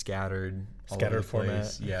scattered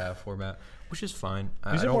format. Yeah, format, which is fine.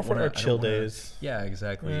 These are more for our chill days. Yeah,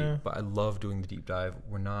 exactly. Yeah. But I love doing the deep dive.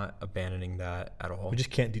 We're not abandoning that at all. We just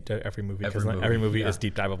can't deep dive every movie because not every movie is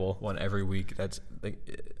deep diveable. One every week. That's like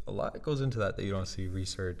a lot goes into that you don't see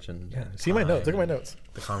research and see my notes. Look at my notes.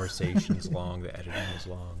 The conversation is long. The editing is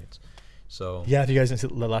long. Yeah, if you guys didn't see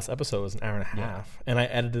the last episode, it was an hour and a half, and I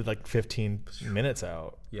edited like 15 minutes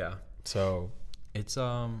out. Yeah. So it's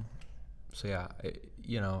doing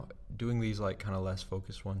these like kind of less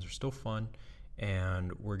focused ones are still fun,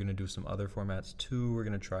 and we're gonna do some other formats too. We're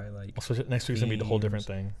gonna try like next week's gonna be a whole different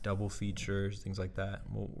thing, double features, things like that.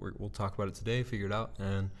 We'll talk about it today, figure it out,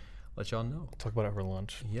 and let y'all know. Talk about it over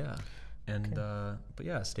lunch. Yeah, and but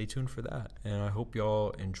yeah, stay tuned for that, and I hope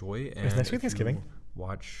y'all enjoy. And is next week Thanksgiving?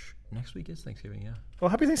 watch. Next week is Thanksgiving, yeah. Well,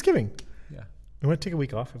 happy Thanksgiving. Yeah. We want to take a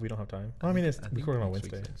week off if we don't have time. Well, I mean, it's I think recording on next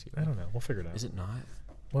week's Wednesday. Thanksgiving. I don't know. We'll figure it out. Is it not?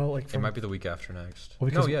 Well, like It might be the week after next. Well,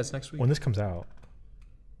 because no, yeah, it's next week. when this comes out.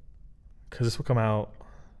 Because this will come out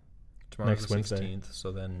Tomorrow's next the Wednesday. 16th,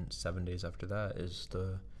 so then 7 days after that is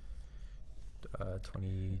the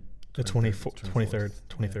 23rd.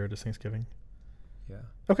 23rd is Thanksgiving. Yeah.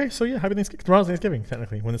 Okay, so yeah, happy Thanksgiving. Tomorrow's Thanksgiving,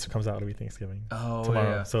 technically. When this comes out, it'll be Thanksgiving. Oh, Tomorrow,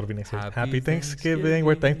 yeah. so it'll be next week. Happy Happy Thanksgiving.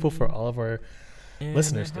 We're thankful for all of our And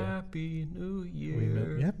listeners a still. Happy New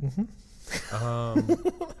Year. Yeah.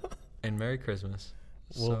 And Merry Christmas.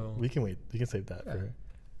 Well, So, we can wait. You can save that Yeah.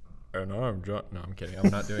 for. and I'm John. No, I'm kidding. I'm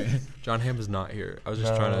not doing it. John Hamm is not here. I was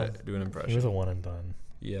just trying No. to do an impression. He was a one and done.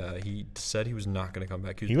 Yeah, he said he was not going to come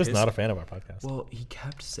back. He was pissed. not a fan of our podcast. Well, he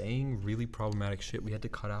kept saying really problematic shit. We had to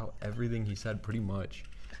cut out everything he said pretty much.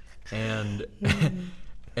 And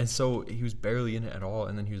and so he was barely in it at all.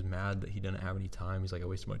 And then he was mad that he didn't have any time. He's like, I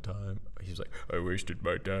wasted my time. He was like, I wasted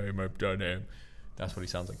my time. I'm John Hamm. That's what he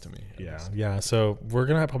sounds like to me. at Yeah, least. yeah. So we're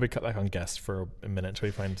gonna probably cut back on guests for a minute until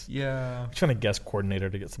we find. Yeah. We're trying to guest coordinator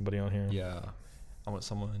to get somebody on here. Yeah. I want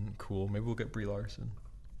someone cool. Maybe we'll get Brie Larson.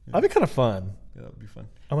 Yeah. That'd be kind of fun. Yeah, that would be fun.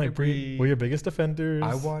 I'm like, Hey, Brie, we're your biggest defenders.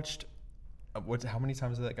 I watched. How many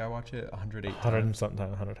times did that guy watch it? 108 100 and times. something times,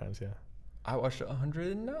 100 times, yeah. I watched it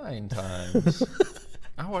 109 times.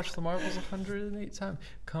 I watched the Marvels 108 times.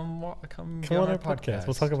 Come Come on our podcast.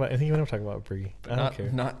 We'll talk about anything you want to talk about, Brie. I don't care.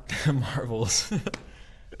 Not Marvels.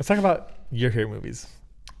 Let's talk about your hair movies.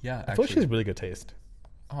 Yeah, I feel like she has really good taste.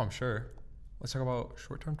 Oh, I'm sure. Let's talk about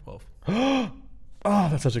Short Term 12. Oh,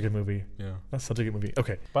 that's such a good movie. Yeah. That's such a good movie.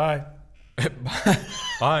 Okay, bye.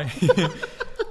 Bye.